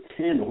going to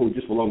attend or who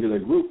just belong to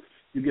that group,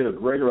 you get a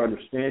greater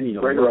understanding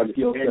of what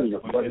skill sets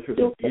and what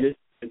interests are needed.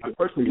 I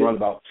personally run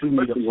about 2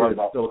 meetups here in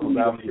Silicon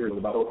Valley with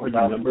about 40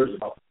 members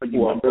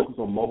who are focused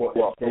on mobile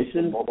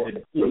education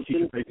and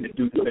teaching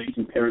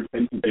student-facing,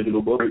 parent-facing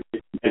digital books.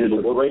 And it's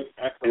a great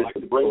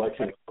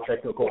collection of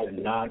technical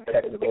and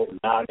non-technical,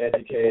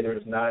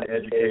 non-educators,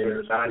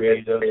 creatives,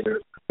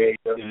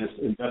 and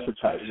investor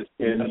types.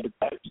 And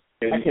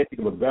I can't think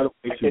of a better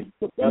way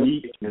to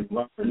meet and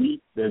learn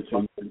than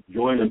to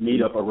join a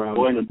meetup around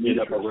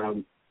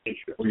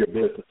for your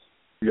business.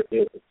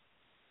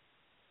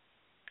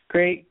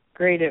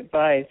 Great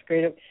advice.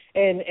 And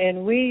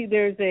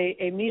there's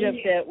a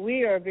meetup that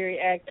we are very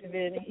active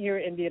in here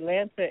in the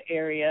Atlanta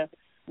area,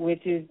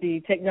 which is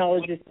the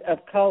Technologists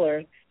of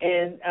Color.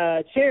 And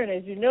Sharon,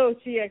 as you know,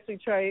 she actually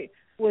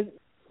was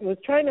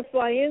trying to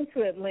fly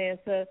into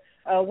Atlanta.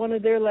 One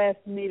of their last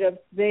meetups,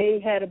 they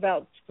had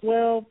about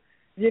 12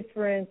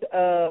 different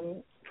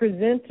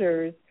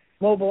presenters,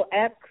 mobile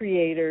app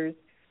creators,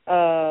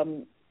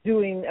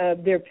 doing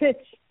their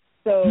pitch.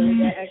 So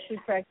they're actually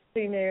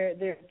practicing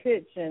their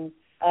pitch. And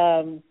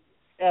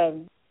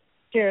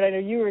Sharon, I know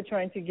you were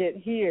trying to get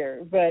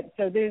here, but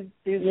so there's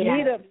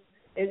meetups,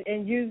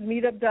 and use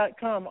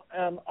meetup.com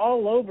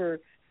all over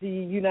the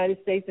United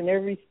States, in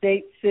every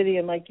state, city,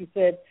 and like you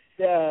said,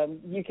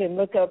 you can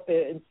look up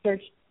and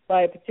search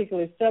by a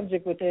particular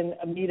subject within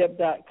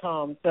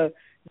meetup.com. So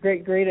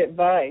great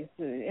advice.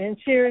 And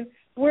Sharon,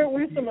 where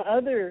are some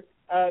other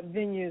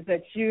venues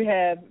that you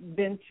have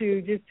been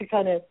to just to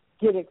kind of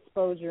get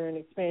exposure and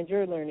expand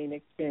your learning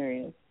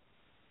experience?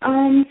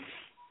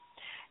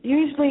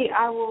 Usually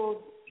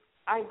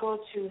I go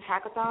to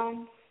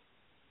hackathons.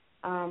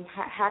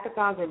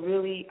 Hackathons are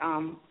really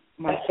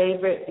my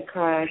favorite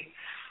because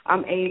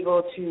I'm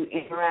able to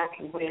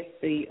interact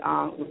with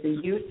the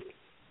youth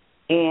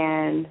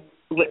and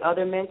with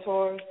other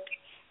mentors.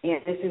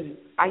 And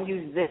I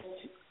use this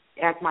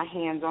as my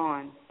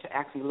hands-on to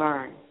actually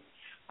learn.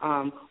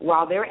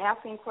 While they're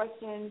asking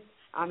questions,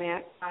 I'm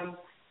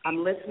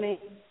listening,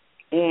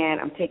 and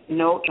I'm taking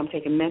notes. I'm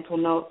taking mental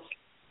notes,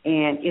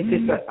 and it's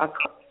just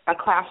a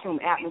classroom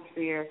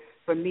atmosphere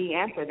for me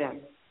and for them.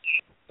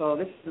 So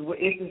this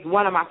is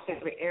one of my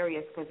favorite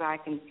areas because I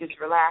can just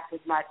relax.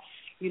 It's not,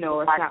 it's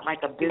not like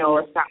a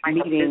business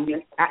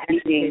meeting. I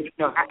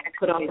can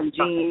put on some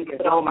jeans,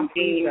 roll my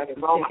feet,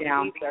 roll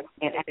down,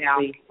 and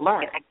actually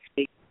learn.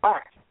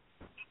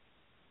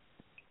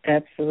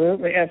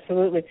 Absolutely.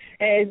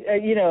 And,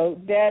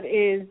 that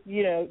is,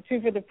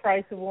 two for the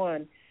price of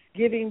one.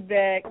 Giving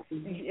back,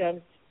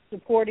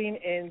 supporting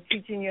and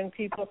teaching young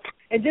people,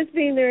 and just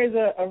being there as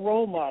a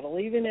role model,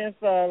 even if,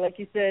 like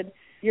you said,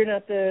 you're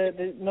not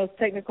the most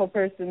technical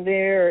person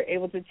there or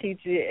able to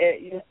teach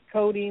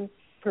coding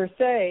per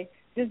se,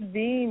 just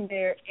being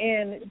there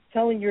and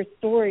telling your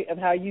story of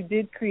how you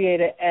did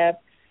create an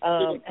app,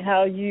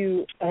 how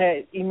you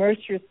had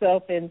immersed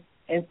yourself and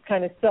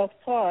kind of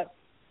self-taught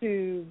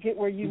to get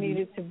where you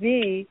needed to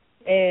be,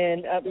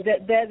 and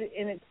that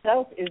in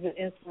itself is an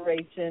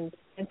inspiration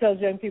and tells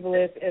young people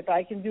if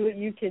I can do it,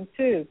 you can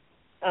too.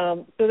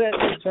 So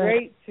that's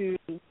great to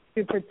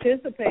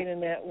participate in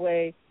that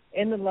way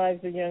in the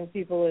lives of young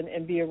people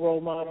and be a role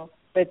model.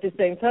 But at the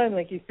same time,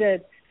 like you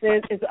said,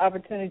 there's an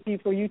opportunity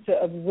for you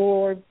to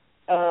absorb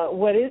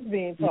what is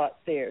being taught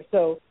there.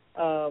 So,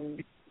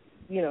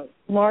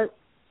 smart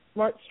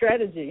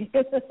strategy.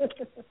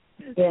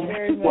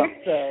 Very much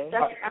so.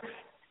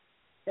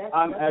 That's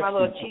I'm my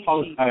little cheat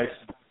sheet. I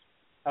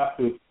have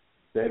to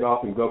beg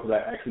off and go because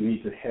I actually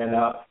need to head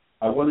out.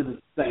 I wanted to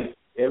thank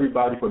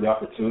everybody for the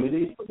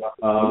opportunity.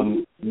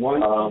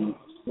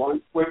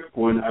 One quick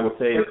one I would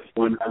say is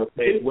whether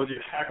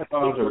you're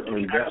hackathons or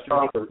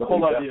investors, the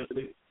whole idea is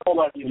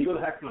When you go to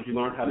hackathons, you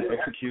learn how to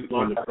execute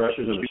under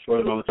pressures in a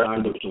short amount of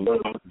time with some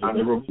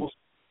deliverables,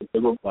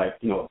 like,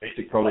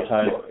 basic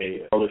prototype,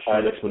 a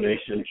prototype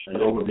explanation, an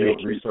overview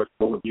of research,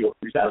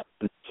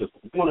 Just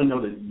want to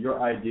know that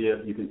your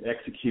idea, you can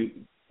execute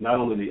not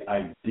only the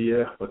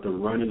idea, but the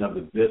running of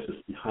the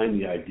business behind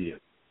the idea.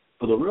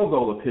 So the real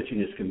goal of pitching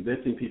is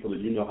convincing people that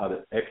you know how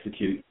to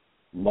execute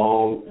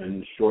long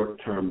and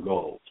short-term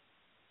goals.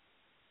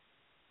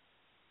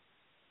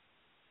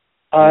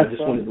 Awesome. I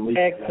just wanted to leave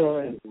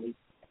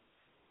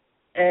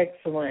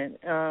Excellent.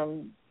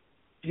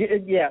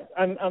 Yeah,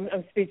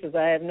 I'm speechless.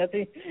 I have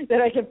nothing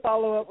that I can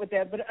follow up with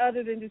that. But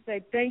other than to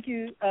say thank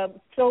you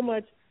so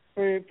much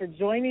for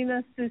joining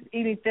us this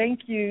evening.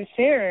 Thank you,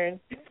 Sharon,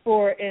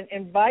 for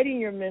inviting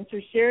your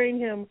mentor, sharing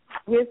him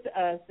with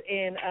us.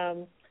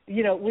 And,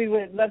 we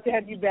would love to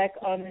have you back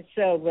on the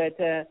show. But,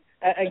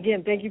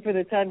 again, thank you for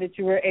the time that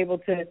you were able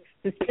to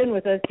spend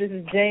with us. This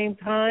is James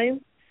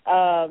Hines,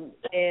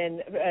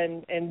 and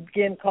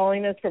again,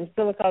 calling us from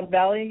Silicon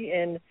Valley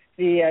in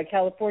the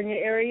California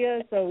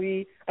area. So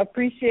we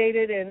appreciate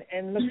it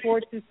and look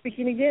forward to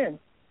speaking again.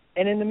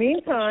 And in the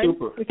meantime,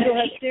 we still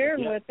have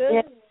Sharon with us.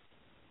 Yeah.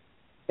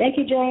 Thank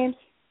you, James.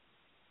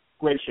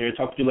 Great, Sharon.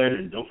 Talk to you later.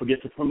 And don't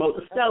forget to promote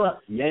the Stella.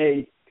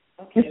 Yay.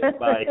 Okay.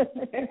 Bye.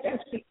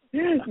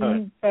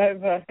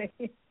 Bye-bye.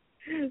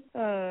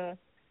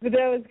 But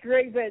that was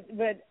great.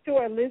 But to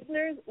our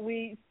listeners,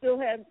 we still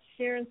have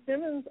Sharon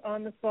Simmons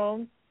on the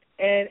phone.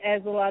 And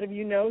as a lot of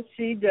you know,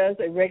 she does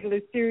a regular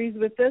series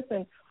with us.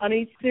 And on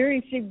each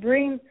series, she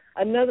brings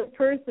another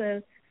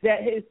person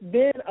that has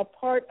been a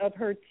part of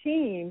her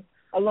team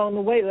along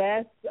the way.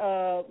 Last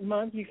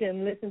month, you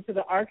can listen to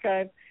the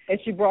archive, and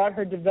she brought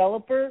her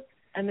developer,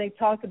 and they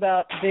talked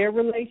about their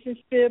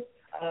relationship,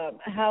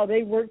 how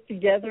they work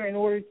together in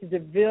order to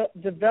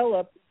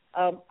develop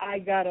I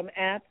Got 'em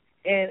app.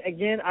 And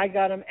again, I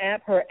Got 'em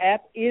app, her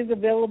app is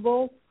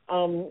available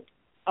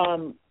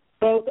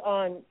both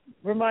on,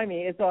 remind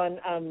me, it's on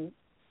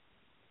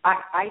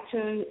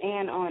iTunes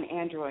and on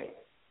Android.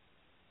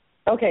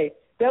 Okay,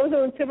 that was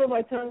on the tip of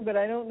my tongue, but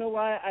I don't know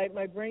why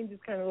my brain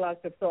just kind of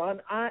locked up. So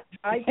on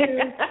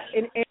iTunes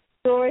and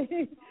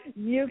Android,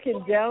 you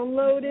can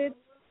download it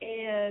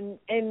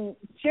and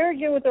share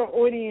again with our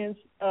audience,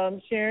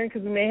 Sharon,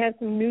 because we may have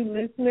some new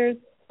listeners.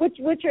 What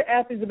your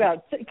app is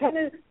about? Kind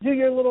of do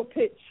your little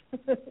pitch.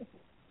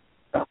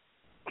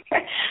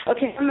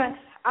 Okay,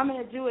 I'm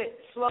gonna do it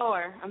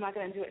slower. I'm not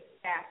gonna do it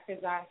fast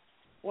because I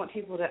want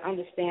people to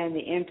understand the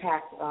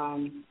impact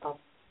of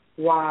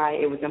why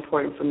it was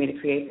important for me to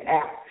create the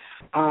app.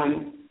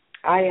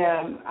 I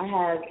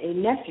have a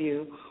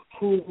nephew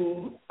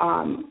who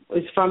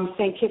is from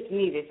St. Kitts and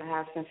Nevis. I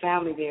have some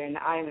family there in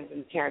the islands in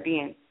the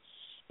Caribbean.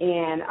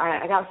 And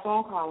I got a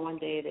phone call one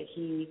day that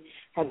he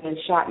had been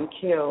shot and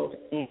killed,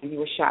 and he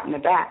was shot in the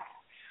back.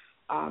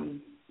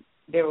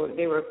 They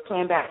were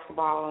playing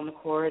basketball on the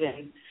court,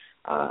 and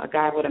a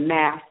guy with a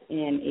mask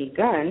and a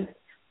gun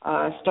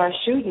started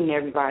shooting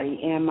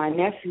everybody. And my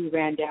nephew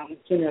ran down the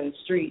center of the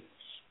street,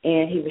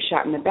 and he was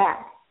shot in the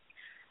back.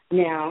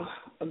 Now,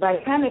 by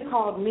the time they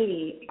called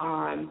me,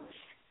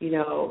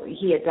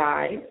 he had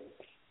died,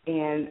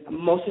 and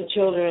most of the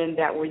children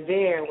that were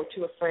there were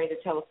too afraid to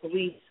tell the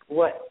police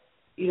what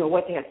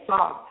they had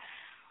saw,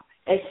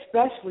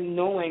 especially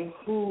knowing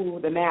who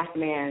the masked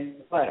man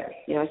was.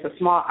 It's a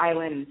small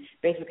island, and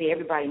basically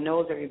everybody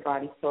knows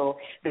everybody, so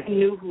they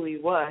knew who he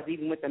was,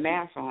 even with the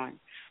mask on.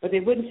 But they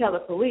wouldn't tell the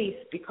police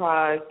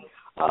because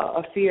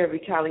of fear of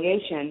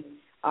retaliation,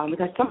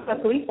 because some of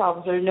the police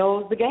officers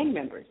knows the gang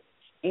members.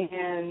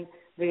 And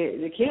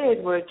the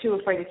kids were too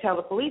afraid to tell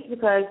the police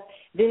because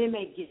then it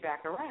may get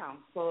back around.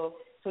 So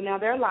now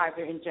their lives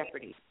are in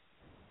jeopardy.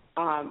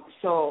 I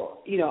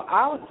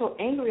was so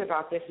angry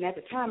about this, and at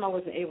the time I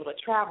wasn't able to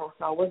travel,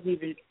 so I wasn't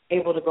even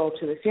able to go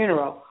to the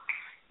funeral.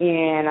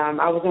 And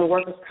I was on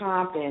workers'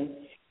 comp, and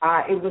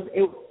I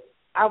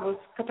was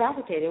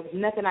capacitated. There was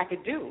nothing I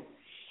could do.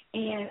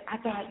 And I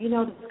thought,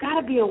 there's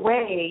got to be a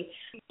way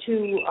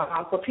to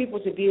for people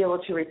to be able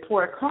to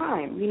report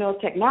crime.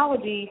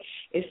 Technology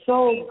is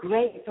so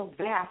great, so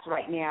vast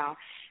right now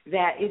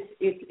that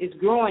it's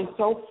growing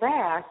so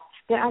fast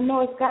that I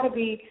know it's got to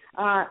be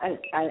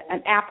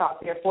an app out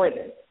there for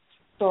this.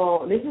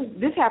 So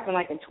this happened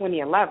like in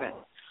 2011.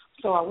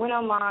 So I went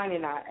online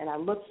and I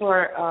looked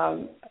for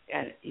a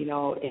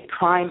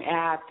crime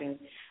app, and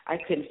I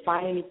couldn't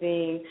find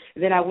anything.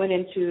 Then I went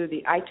into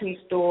the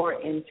iTunes store,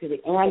 into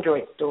the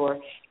Android store,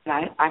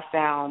 and I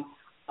found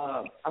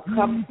a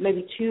couple,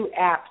 maybe 2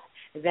 apps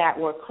that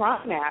were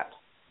crime apps.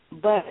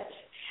 But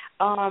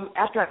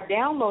after I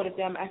downloaded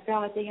them, I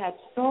found that they had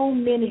so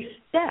many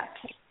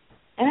steps.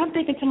 And I'm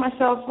thinking to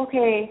myself,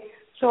 okay,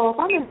 so if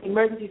I'm in an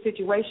emergency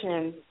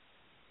situation,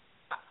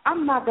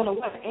 I'm not going to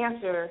want to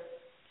answer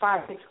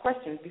 5, 6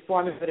 questions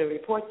before I'm able to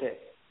report this.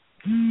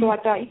 So I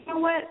thought, you know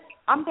what,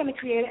 I'm going to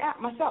create an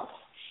app myself.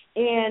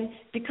 And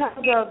because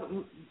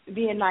of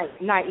being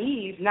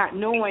naive, not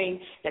knowing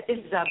that this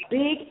is a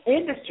big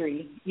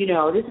industry,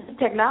 this is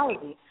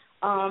technology,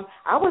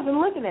 I wasn't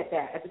looking at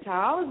that at the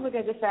time. I was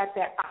looking at the fact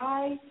that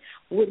I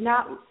would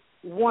not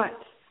want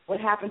what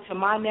happened to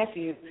my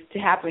nephew to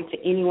happen to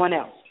anyone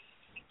else.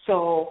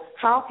 So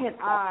how can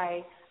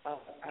I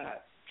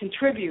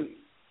contribute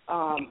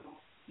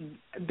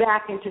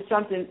back into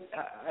something,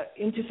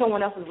 into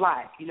someone else's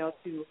life,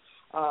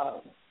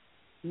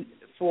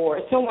 for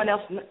someone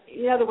else,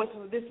 in other words,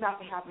 for this not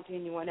to happen to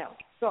anyone else.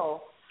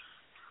 So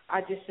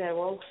I just said,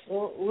 well,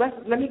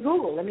 let me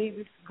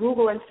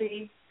Google and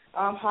see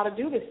how to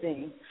do this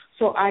thing.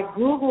 So I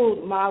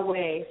Googled my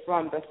way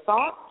from the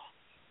thought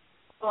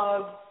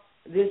of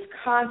this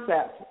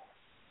concept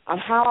on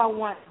how I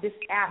want this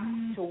app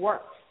to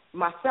work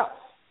myself.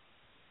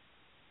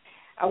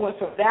 I went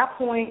from that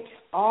point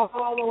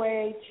all the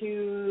way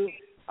to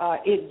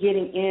it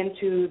getting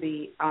into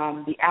the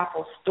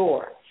Apple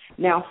Store.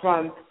 Now,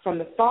 from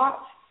the thought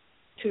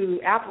to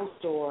Apple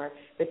Store,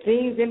 the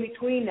things in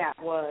between that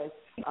was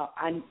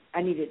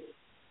I needed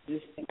to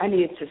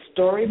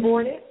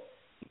storyboard it.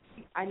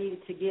 I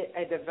needed to get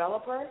a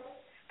developer.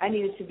 I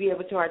needed to be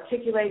able to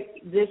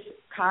articulate this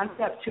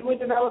concept to a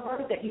developer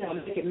that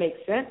make it make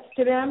sense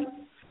to them.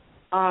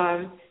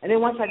 And then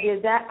once I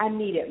did that, I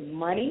needed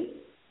money.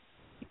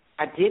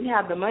 I didn't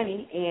have the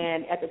money,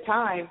 and at the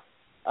time,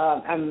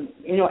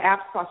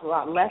 apps cost a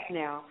lot less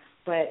now.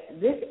 But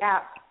this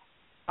app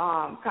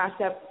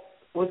concept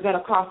was going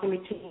to cost in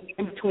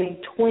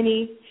between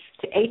 $20,000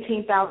 to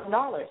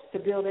 $18,000 to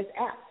build this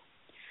app.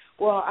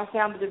 Well, I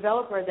found a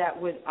developer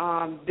that would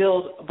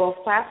build both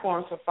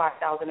platforms for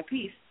 $5,000 a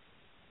piece.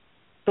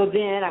 So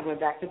then I went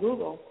back to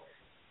Google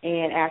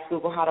and asked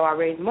Google, how do I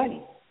raise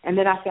money? And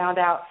then I found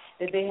out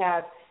that they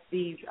have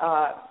these,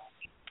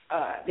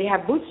 they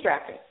have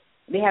bootstrappers.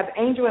 They have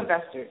angel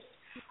investors.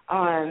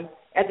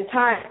 At the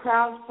time,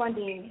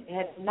 crowdfunding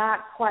had not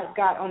quite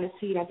got on the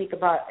scene. I think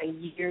about a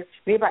year,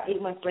 maybe about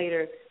 8 months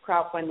later,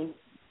 crowdfunding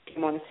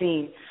came on the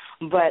scene.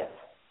 But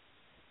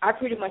I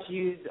pretty much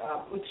used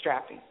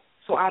bootstrapping.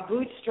 So I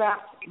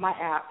bootstrapped my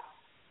app.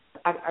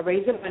 I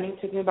raised the money. It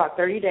took me about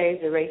 30 days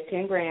to raise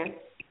 $10,000.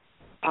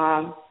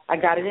 I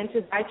got it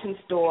into the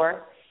iTunes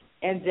store,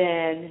 and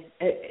then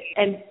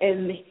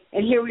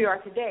and here we are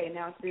today.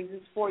 Now this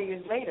is 4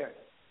 years later.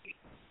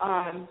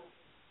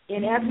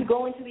 And as we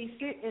go into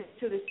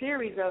the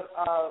series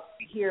of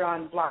here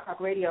on Blog Talk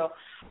Radio,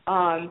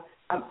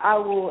 I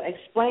will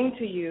explain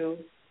to you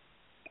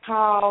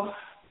how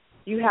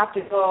you have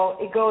to go.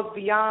 It goes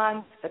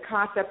beyond the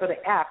concept of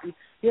the app.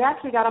 You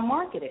actually got to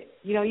market it.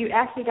 You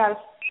actually got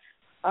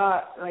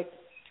to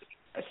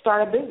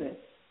start a business.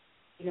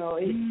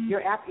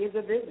 Your app is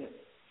a business,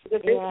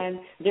 and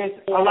there's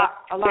a lot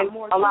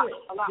more to it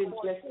than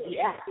just the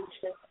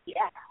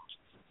app.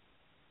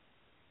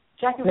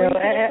 Jackie, no,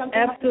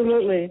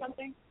 absolutely.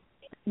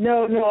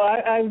 No,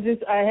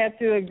 I have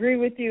to agree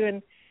with you,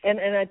 and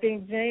I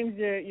think James,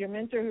 your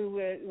mentor who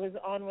was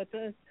on with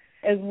us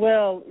as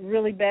well,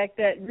 really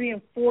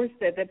reinforced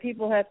that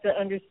people have to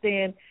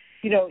understand.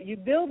 You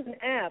build an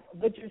app,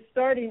 but you're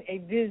starting a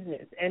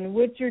business, and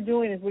what you're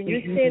doing is when you're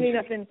standing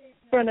up in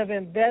front of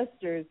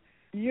investors,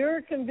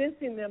 you're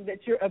convincing them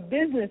that you're a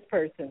business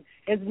person.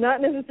 It's not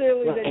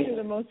necessarily that you're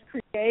the most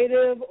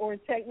creative or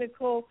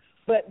technical,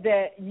 but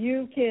that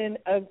you can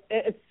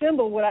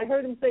assemble. What I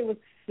heard him say was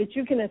that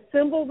you can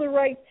assemble the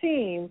right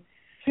team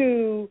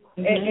to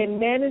and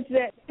manage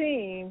that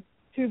team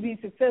to be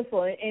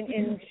successful.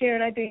 And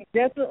Sharon, I think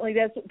definitely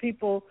that's what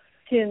people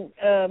can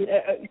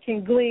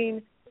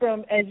glean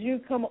from as you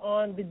come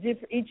on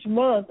each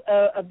month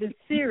of this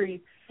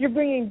series. You're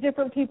bringing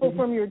different people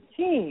from your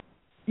team.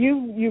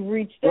 You've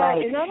reached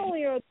out, and not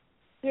only are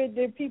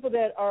there people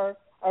that are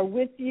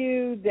with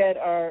you, that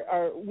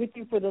are with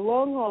you for the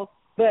long haul,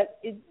 but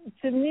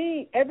to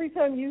me, every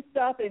time you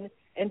stop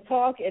and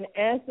talk and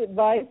ask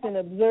advice and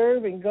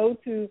observe and go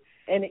to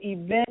an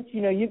event,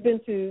 you've been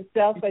to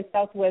South by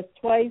Southwest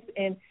twice,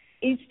 and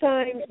each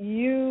time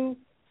you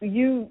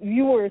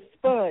were a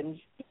sponge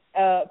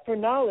for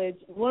knowledge,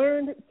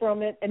 learned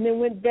from it, and then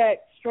went back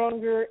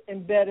stronger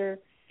and better,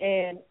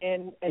 and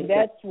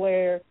that's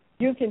where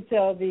you can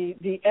tell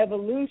the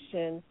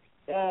evolution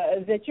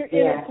that you're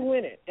in it to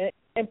win it,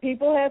 and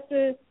people have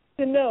to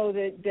know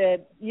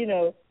that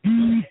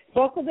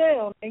buckle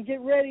down and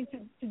get ready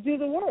to do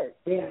the work.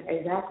 Yeah,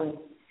 exactly.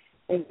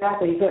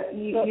 But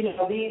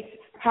these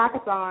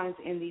hackathons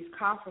and these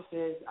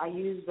conferences, I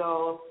use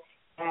those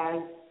as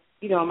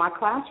my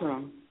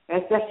classroom.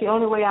 That's the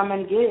only way I'm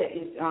going to get it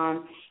is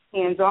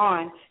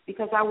hands-on,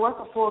 because I work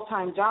a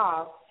full-time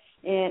job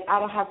and I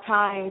don't have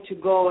time to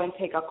go and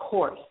take a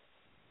course.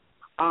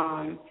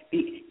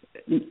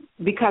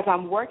 Because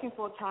I'm working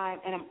full time,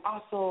 and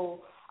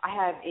I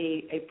have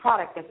a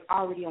product that's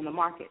already on the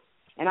market,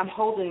 and I'm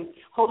holding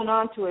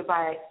on to it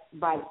by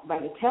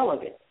the tail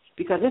of it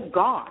because it's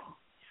gone.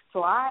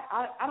 So I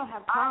don't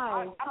have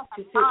time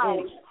to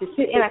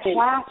sit in a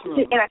classroom.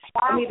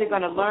 I'm either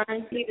going to learn, I'm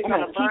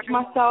going to teach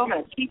myself,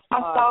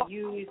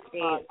 use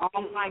an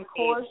online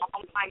course,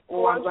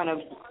 or I'm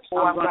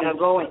going to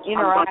go and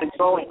interact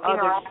with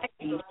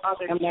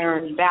others and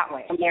learn that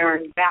way.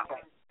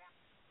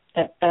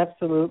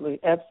 Absolutely.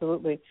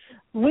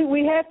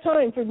 We have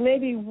time for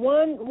maybe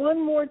one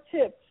more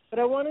tip, but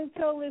I want to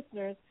tell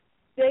listeners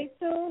stay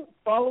tuned.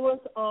 Follow us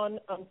on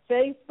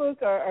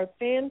Facebook, our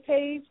fan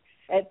page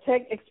at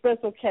Tech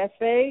Espresso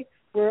Cafe.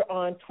 We're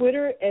on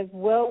Twitter as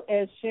well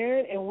as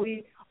Sharon, and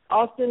we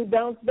often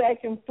bounce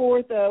back and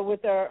forth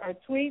with our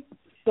tweets.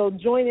 So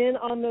join in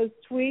on those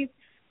tweets.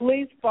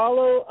 Please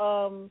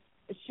follow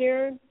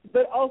Sharon,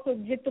 but also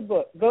get the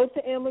book. Go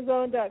to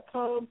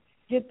Amazon.com,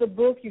 get the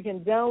book. You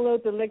can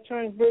download the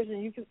electronic version.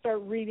 You can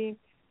start reading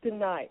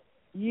tonight.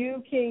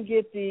 You can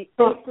get the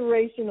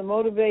inspiration, the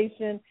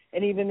motivation,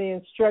 and even the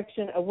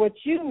instruction of what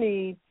you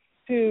need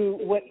to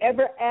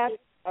whatever app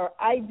or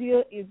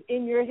idea is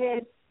in your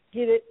head,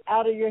 get it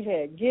out of your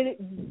head. Get it,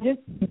 just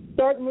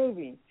start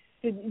moving.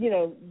 To,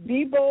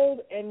 be bold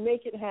and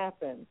make it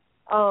happen.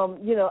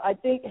 I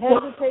think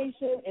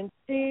hesitation and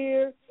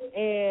fear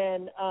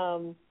and,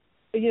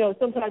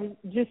 sometimes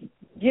just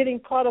getting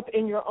caught up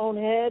in your own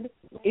head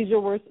is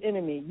your worst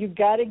enemy. You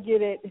got to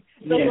get it. That's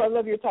why I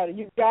love your title.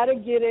 You got to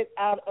get it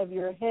out of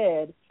your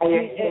head.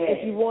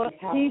 If you want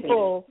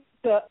people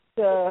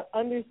to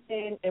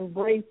understand,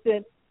 embrace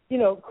it,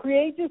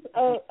 create just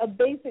a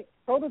basic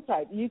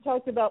prototype. You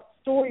talked about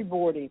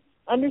storyboarding.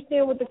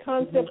 Understand what the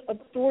concept of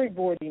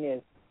storyboarding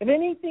is. If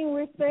anything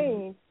we're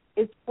saying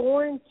is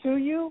foreign to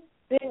you,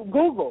 then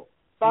Google.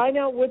 Find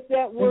out what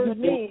that word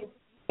means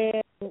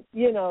and,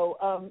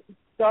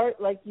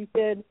 start, like you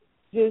said,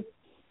 just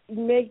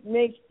make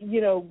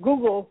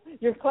Google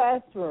your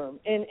classroom.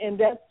 And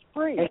that's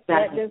free.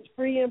 Exactly. That's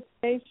free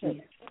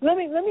information. Let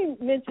me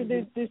mention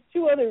there's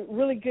two other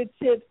really good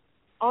tips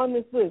on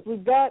this list.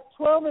 We've got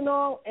 12 in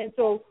all, and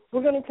so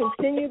we're going to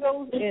continue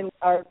those in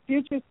our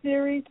future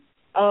series.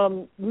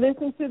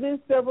 Listen to this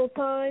several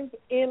times,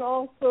 and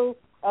also,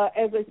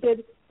 as I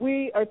said,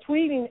 we are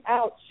tweeting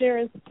out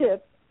Sharon's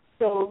tips,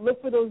 so look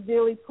for those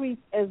daily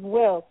tweets as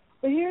well.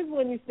 But here's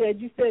one you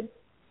said. You said,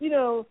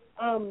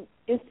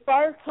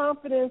 inspire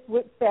confidence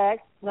with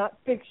facts, not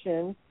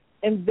fiction.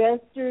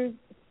 Investors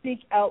seek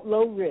out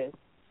low risk.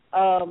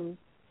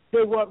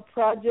 They want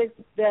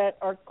projects that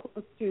are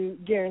close to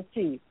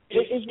guaranteed.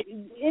 Is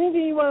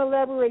anything you want to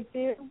elaborate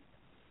there?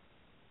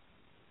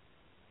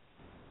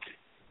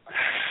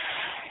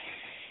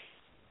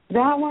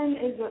 That one's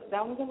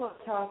a little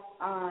tough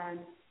on.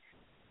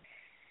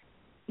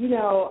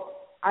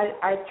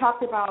 I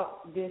talked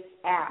about this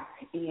app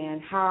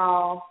and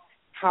how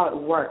it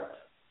worked.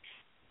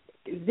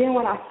 Then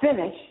when I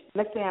finish,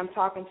 let's say I'm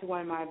talking to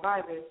one of my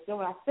advisors. Then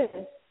when I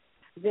finish,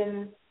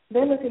 then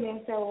they look at me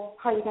and say, "Well,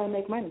 how are you going to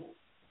make money?"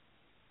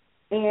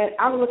 And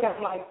I would look at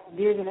them like a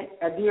deer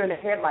in the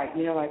headlight.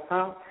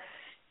 Huh?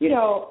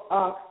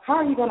 How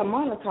are you going to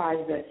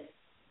monetize this?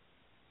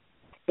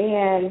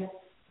 And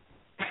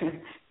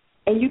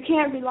you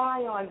can't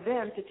rely on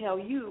them to tell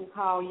you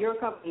how your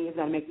company is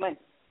going to make money.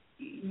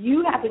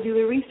 You have to do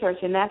the research,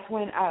 and that's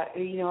when,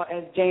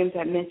 as James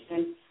had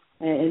mentioned,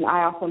 and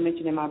I also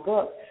mentioned in my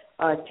book,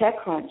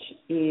 TechCrunch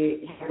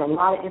has a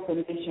lot of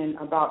information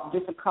about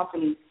different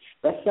companies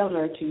that's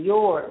similar to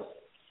yours.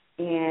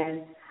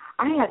 And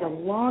I had the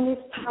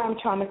longest time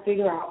trying to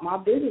figure out my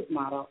business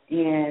model.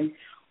 And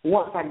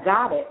once I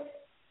got it,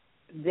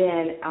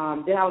 then I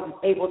was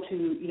able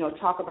to,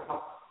 talk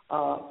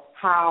about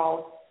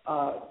how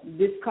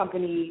this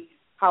company,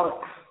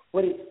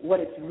 what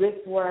its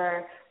risks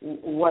were,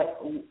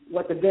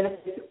 what the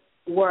benefits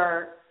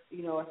were,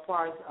 as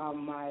far as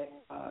my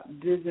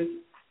business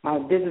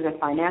and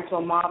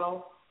financial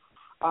model.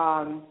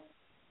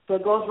 So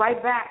it goes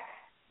right back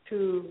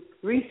to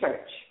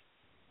research.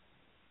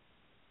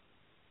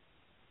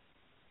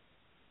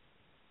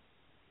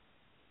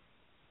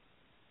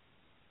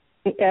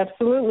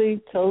 Absolutely,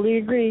 totally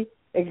agree.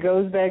 It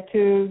goes back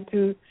to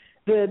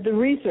the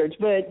research.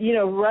 But,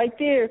 right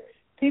there,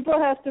 people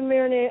have to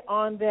marinate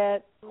on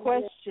that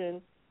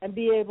question and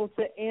be able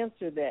to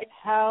answer that.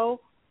 How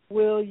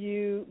will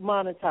you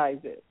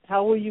monetize it?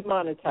 How will you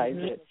monetize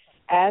it?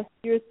 Ask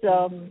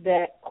yourself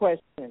that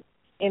question.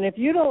 And if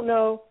you don't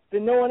know,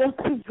 then no one else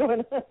is going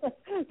to.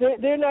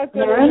 They're not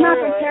going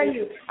to tell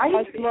you.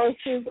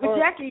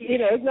 Jackie,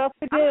 it's not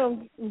for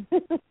them.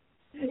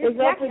 It's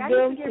not for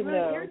them to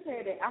know.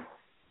 Irritated.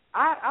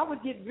 I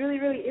would get really,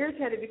 really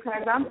irritated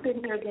because I'm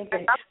sitting here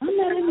thinking, I'm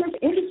not in this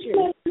industry.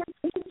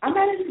 I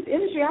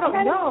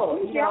don't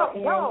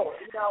know.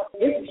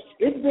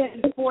 It's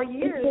been 4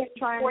 years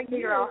trying to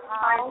figure out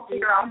how to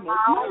make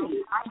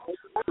money.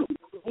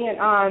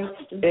 And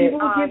people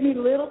would give me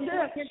little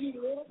tips.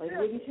 They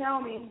wouldn't tell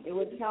me. It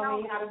wouldn't tell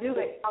me how to do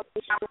it.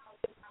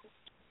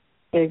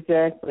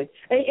 Exactly.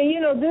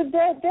 And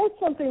that's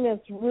something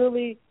that's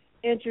really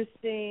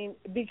interesting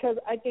because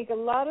I think a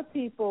lot of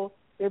people,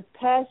 they're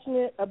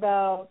passionate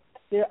about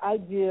their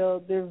ideal,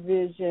 their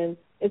vision.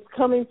 It's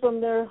coming from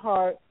their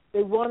heart.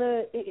 They want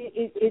to,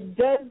 it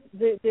does,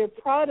 their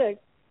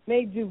product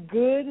may do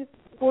good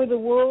for the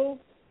world,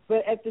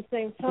 but at the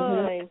same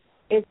time,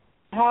 it's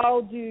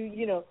how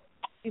do,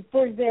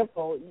 for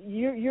example,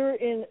 you're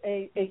in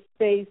a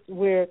space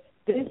where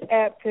this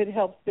app could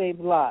help save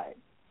lives,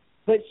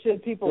 but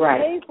should people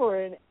pay for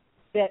it,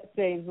 that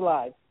saves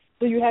lives?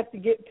 So you have to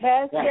get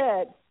past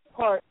that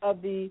part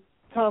of the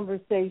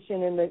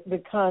conversation and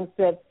the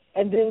concept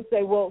and then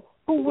say, well,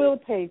 who will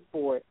pay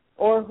for it,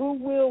 or who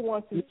will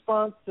want to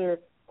sponsor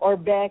or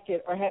back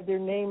it or have their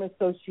name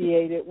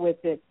associated with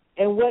it,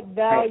 and what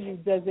value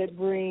does it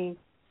bring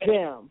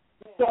them?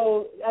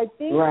 So I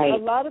think a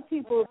lot of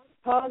people,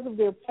 because of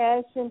their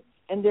passion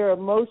and their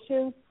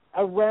emotions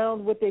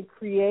around what they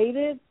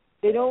created,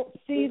 they don't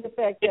see the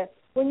fact that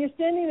when you're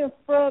standing in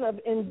front of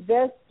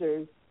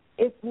investors,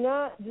 it's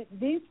not,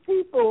 these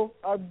people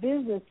are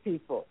business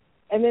people,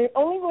 and they're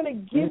only going to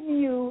give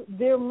you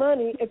their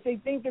money if they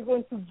think they're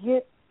going to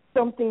get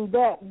something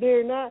back.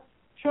 They're not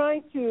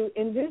trying to,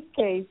 in this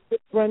case,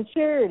 run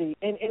charity.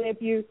 And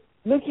if you're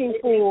looking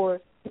for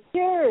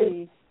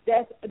charity,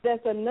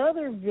 that's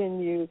another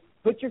venue,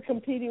 but you're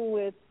competing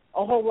with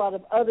a whole lot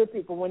of other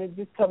people when it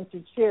just comes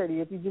to charity,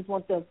 if you just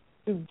want them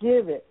to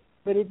give it.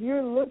 But if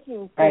you're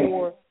looking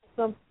for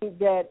something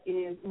that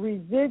is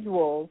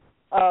residual,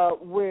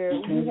 where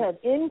you have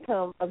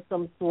income of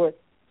some sort,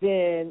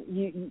 then,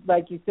 you,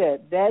 like you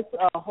said, that's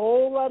a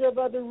whole lot of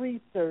other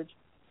research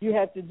you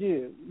have to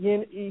do.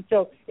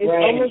 So it's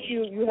almost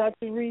you have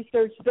to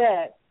research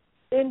that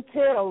in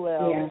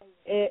parallel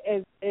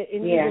and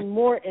even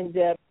more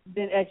in-depth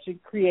than actually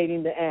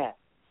creating the app.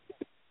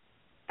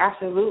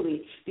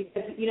 Absolutely.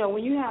 Because,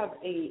 when you have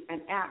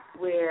an app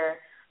where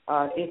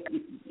as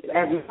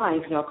you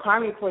find,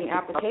 crime reporting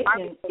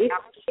application,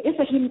 it's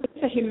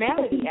a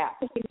humanity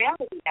app.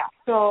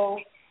 So,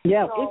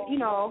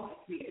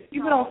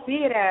 people don't see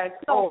it as,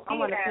 I'm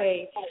going to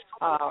pay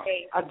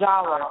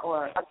 $1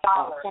 or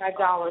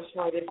 $5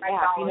 for this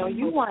app.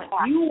 You want to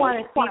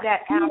see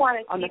that app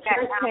on the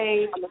first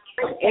page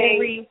of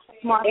every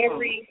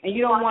smartphone, and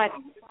you don't want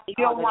the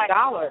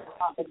dollar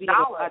to be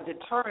a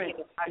deterrent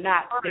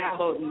not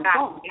downloading the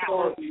phone.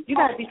 So you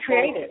got to be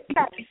creative. You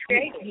have to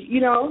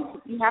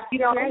be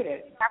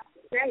creative.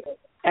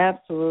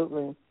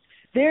 Absolutely.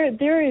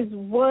 There is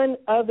one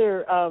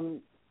other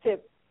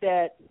tip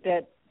that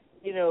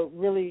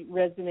really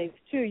resonates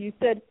too. You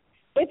said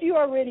if you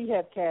already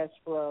have cash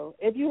flow,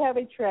 if you have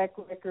a track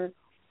record,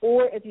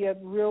 or if you have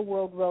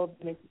real-world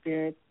relevant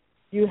experience,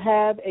 you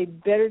have a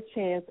better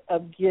chance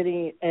of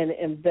getting an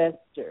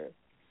investor.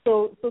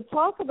 So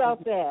talk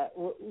about that.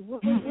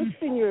 What's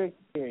been your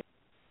experience?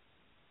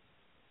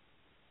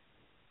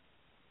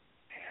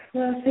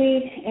 Well,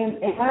 see, in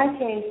my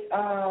case,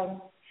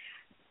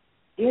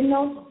 in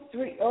those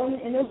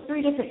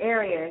three different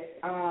areas,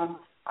 I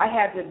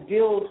had to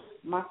build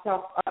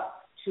myself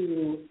up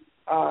to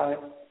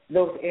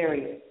those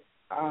areas.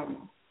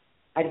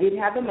 I didn't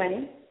have the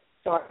money,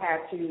 so I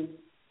had to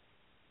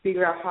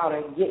figure out how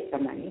to get the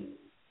money.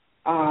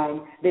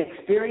 The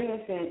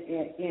experience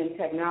in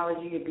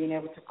technology of being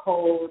able to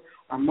code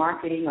or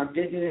marketing or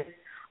business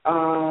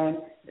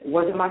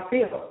wasn't my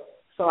field.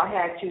 So I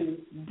had to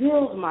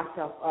build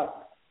myself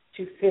up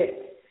to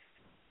fit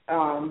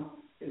the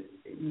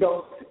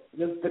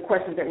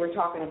questions that we're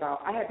talking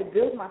about. I had to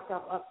build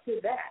myself up to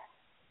that.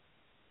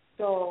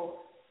 So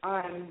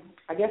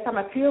I guess I'm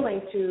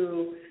appealing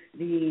to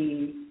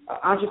the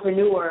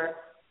entrepreneur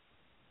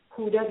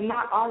who does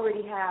not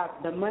already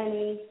have the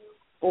money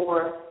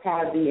or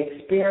have the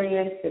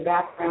experience, the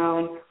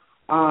background.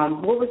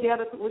 What was the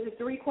other? Was it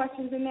 3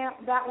 questions in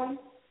that one?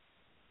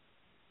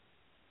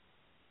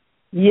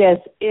 Yes,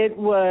 it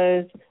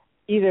was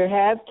either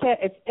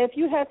if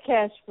you have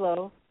cash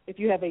flow, if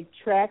you have a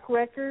track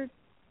record,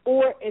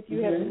 or if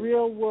you have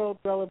real-world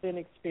relevant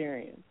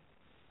experience.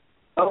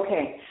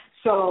 Okay,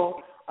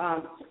 so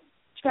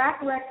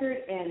track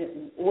record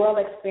and world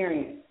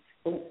experience.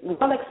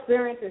 World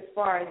experience as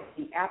far as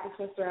the app is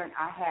concerned,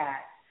 I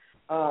had.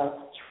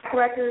 Track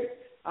record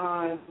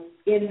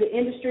in the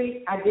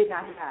industry, I did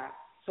not have.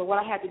 So what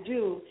I had to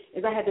do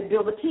is I had to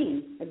build a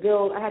team. I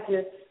had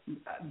to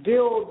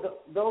build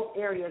those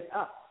areas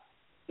up,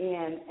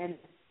 and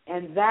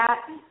that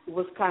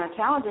was kind of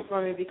challenging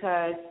for me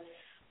because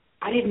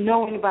I didn't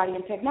know anybody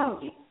in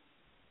technology,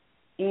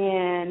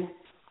 and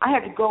I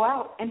had to go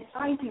out and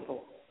find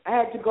people. I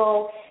had to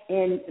go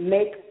and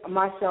make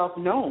myself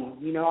known.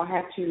 I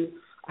had to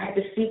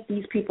seek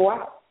these people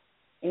out.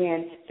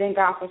 And thank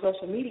God for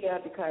social media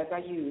because I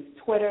used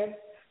Twitter,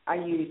 I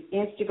used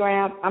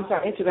Instagram. I'm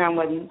sorry, Instagram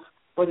wasn't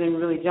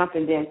really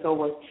jumping then.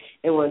 So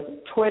it was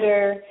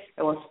Twitter,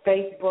 it was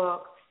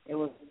Facebook, it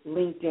was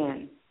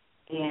LinkedIn,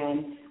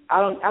 and I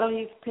don't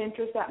use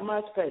Pinterest that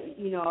much, but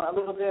a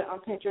little bit on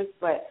Pinterest.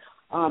 But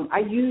I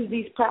use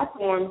these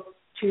platforms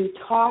to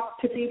talk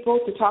to people,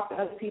 to talk to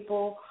other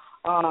people,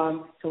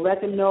 to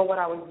let them know what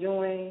I was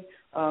doing,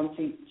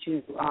 to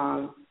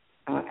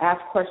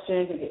ask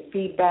questions and get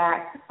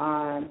feedback,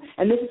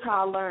 and this is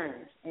how I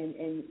learned.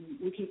 And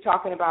we keep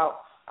talking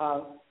about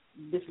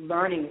this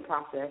learning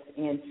process,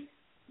 and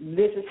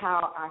this is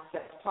how I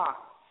self-taught.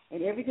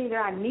 And everything that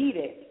I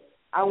needed,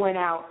 I went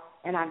out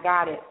and I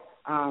got it.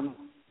 I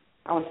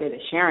won't say the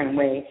Sharon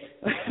way,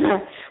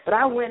 but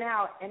I went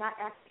out and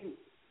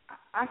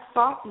I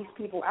sought these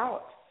people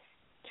out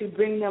to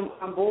bring them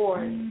on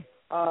board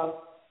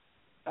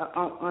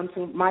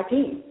onto my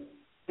team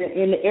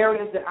in the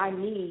areas that I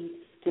need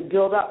to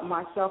build up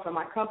myself and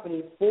my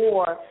company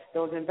for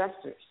those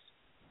investors.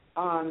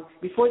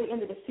 before the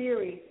end of the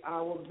series,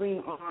 I will bring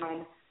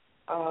on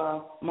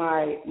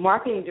my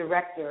marketing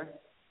director.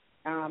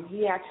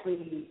 He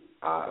actually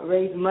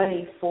raised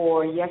money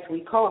for Yes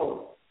We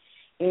Code,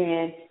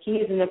 and he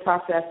is in the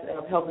process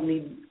of helping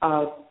me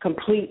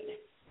complete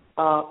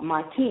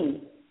my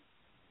team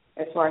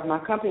as far as my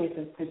company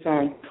is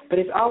concerned. But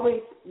it's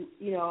always,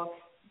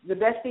 the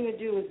best thing to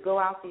do is go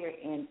out there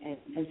and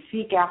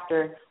seek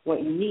after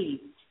what you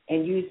need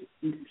and use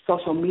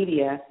social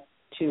media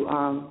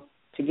to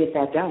get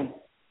that done.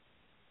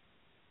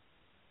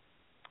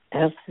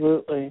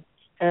 Absolutely.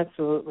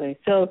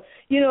 So,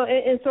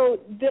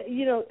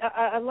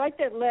 I like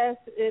that last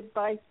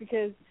advice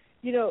because,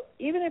 even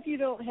if you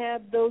don't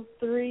have those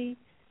three,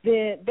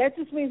 then that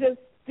just means there's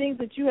things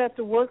that you have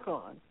to work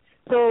on.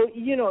 So,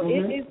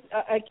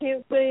 I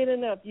can't say it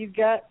enough. You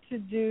got to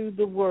do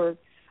the work.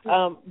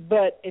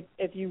 But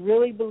if you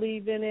really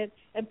believe in it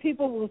and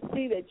people will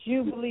see that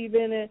you believe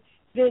in it,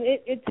 then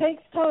it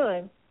takes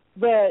time.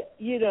 But,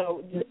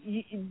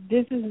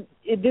 this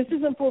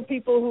isn't for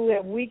people who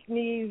have weak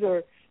knees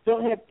or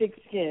don't have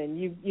thick skin.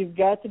 You've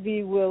got to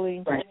be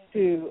willing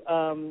to,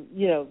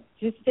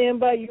 just stand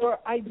by your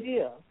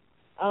idea.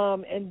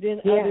 And then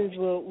others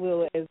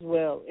will as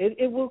well.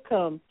 It will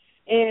come.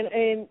 And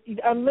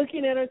I'm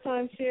looking at our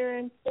time,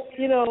 Sharon.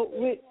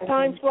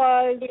 Time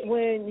flies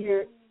when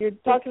you're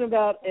talking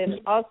about an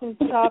awesome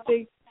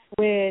topic.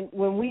 When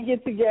we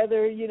get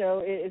together,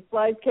 it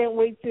flies. Can't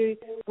wait to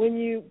when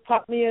you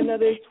pop me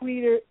another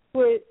tweet.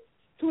 Sorry,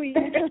 tweet.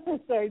 And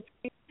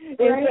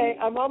say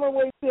I'm on my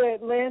way to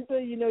Atlanta.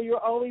 You're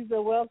always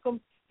welcome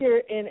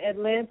here in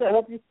Atlanta. I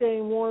hope you're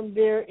staying warm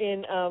there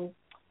in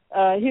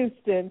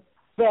Houston.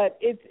 But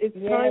it's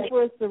time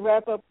for us to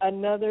wrap up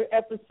another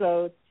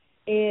episode.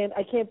 And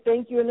I can't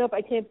thank you enough.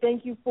 I can't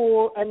thank you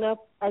to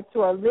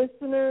our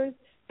listeners.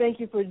 Thank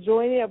you for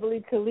joining. I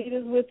believe Khalid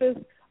is with us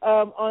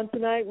on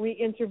tonight. We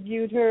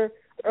interviewed her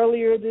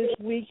earlier this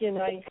week, and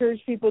I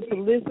encourage people to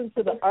listen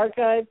to the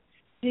archive.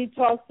 She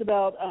talks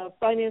about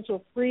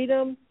financial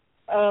freedom.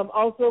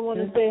 Also want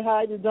to say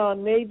hi to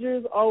Dawn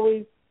Majors,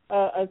 always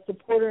a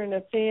supporter and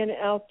a fan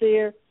out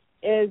there,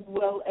 as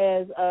well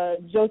as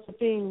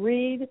Josephine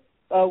Reed.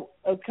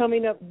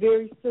 Coming up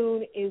very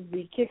soon is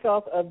the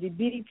kickoff of the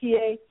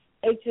BDPA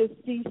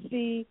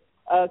HSCC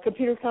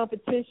computer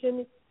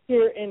competition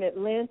here in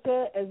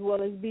Atlanta, as well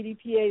as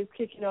BDPA is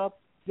kicking off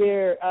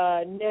their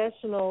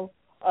national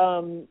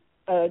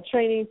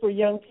training for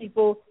young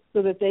people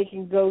so that they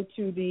can go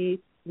to the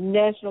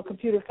national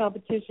computer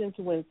competition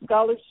to win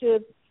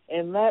scholarships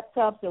and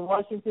laptops in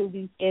Washington,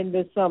 D.C. in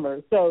the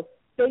summer. So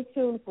stay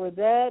tuned for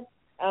that.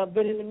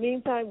 But in the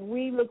meantime,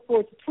 we look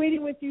forward to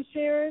tweeting with you,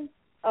 Sharon.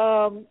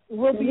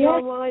 We'll be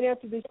online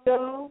after the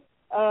show.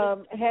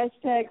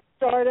 Hashtag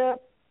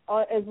startup,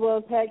 as well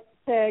as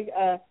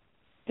hashtag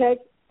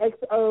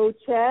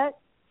TechXOChat.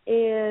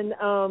 And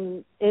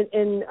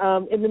in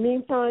the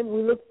meantime,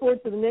 we look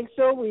forward to the next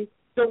show. We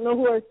don't know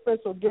who our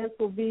special guest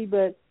will be,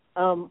 but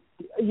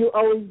you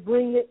always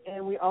bring it,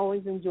 and we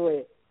always enjoy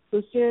it.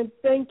 So, Sharon,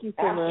 thank you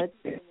so much.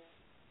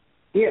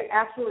 You're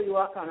absolutely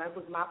welcome. It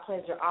was my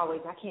pleasure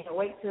always. I can't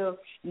wait till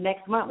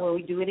next month when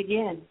we do it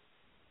again.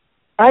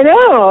 I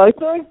know. It's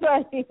so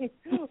exciting.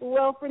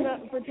 Well, for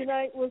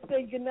tonight, we'll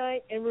say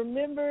goodnight. And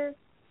remember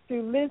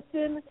to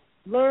listen,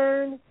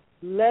 learn,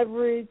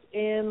 leverage,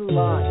 and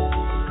launch.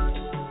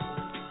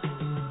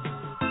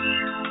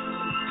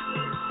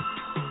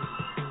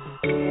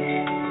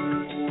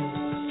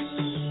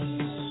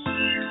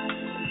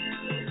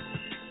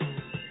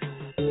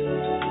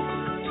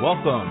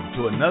 Welcome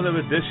to another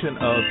edition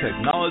of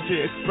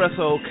Technology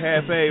Expresso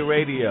Cafe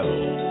Radio.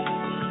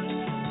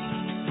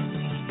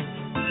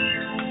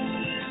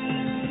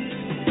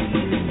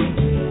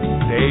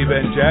 Dave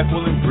and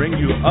Jacqueline bring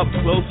you up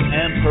close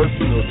and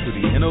personal to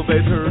the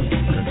innovators,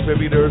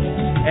 contributors,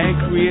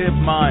 and creative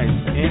minds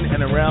in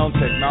and around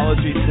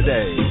technology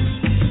today.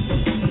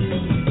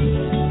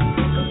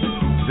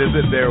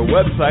 Visit their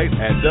website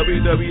at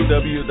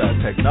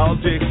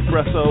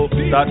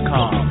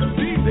www.technologyexpresso.com.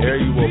 There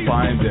you will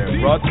find their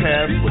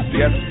broadcasts with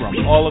guests from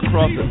all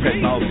across the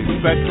technology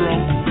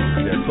spectrum,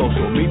 their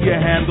social media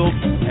handles,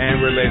 and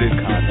related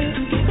content.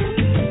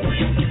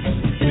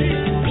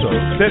 So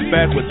sit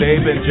back with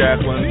Dave and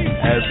Jacqueline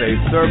as they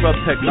serve up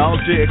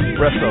Technology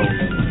Expresso,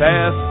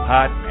 fast,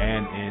 hot,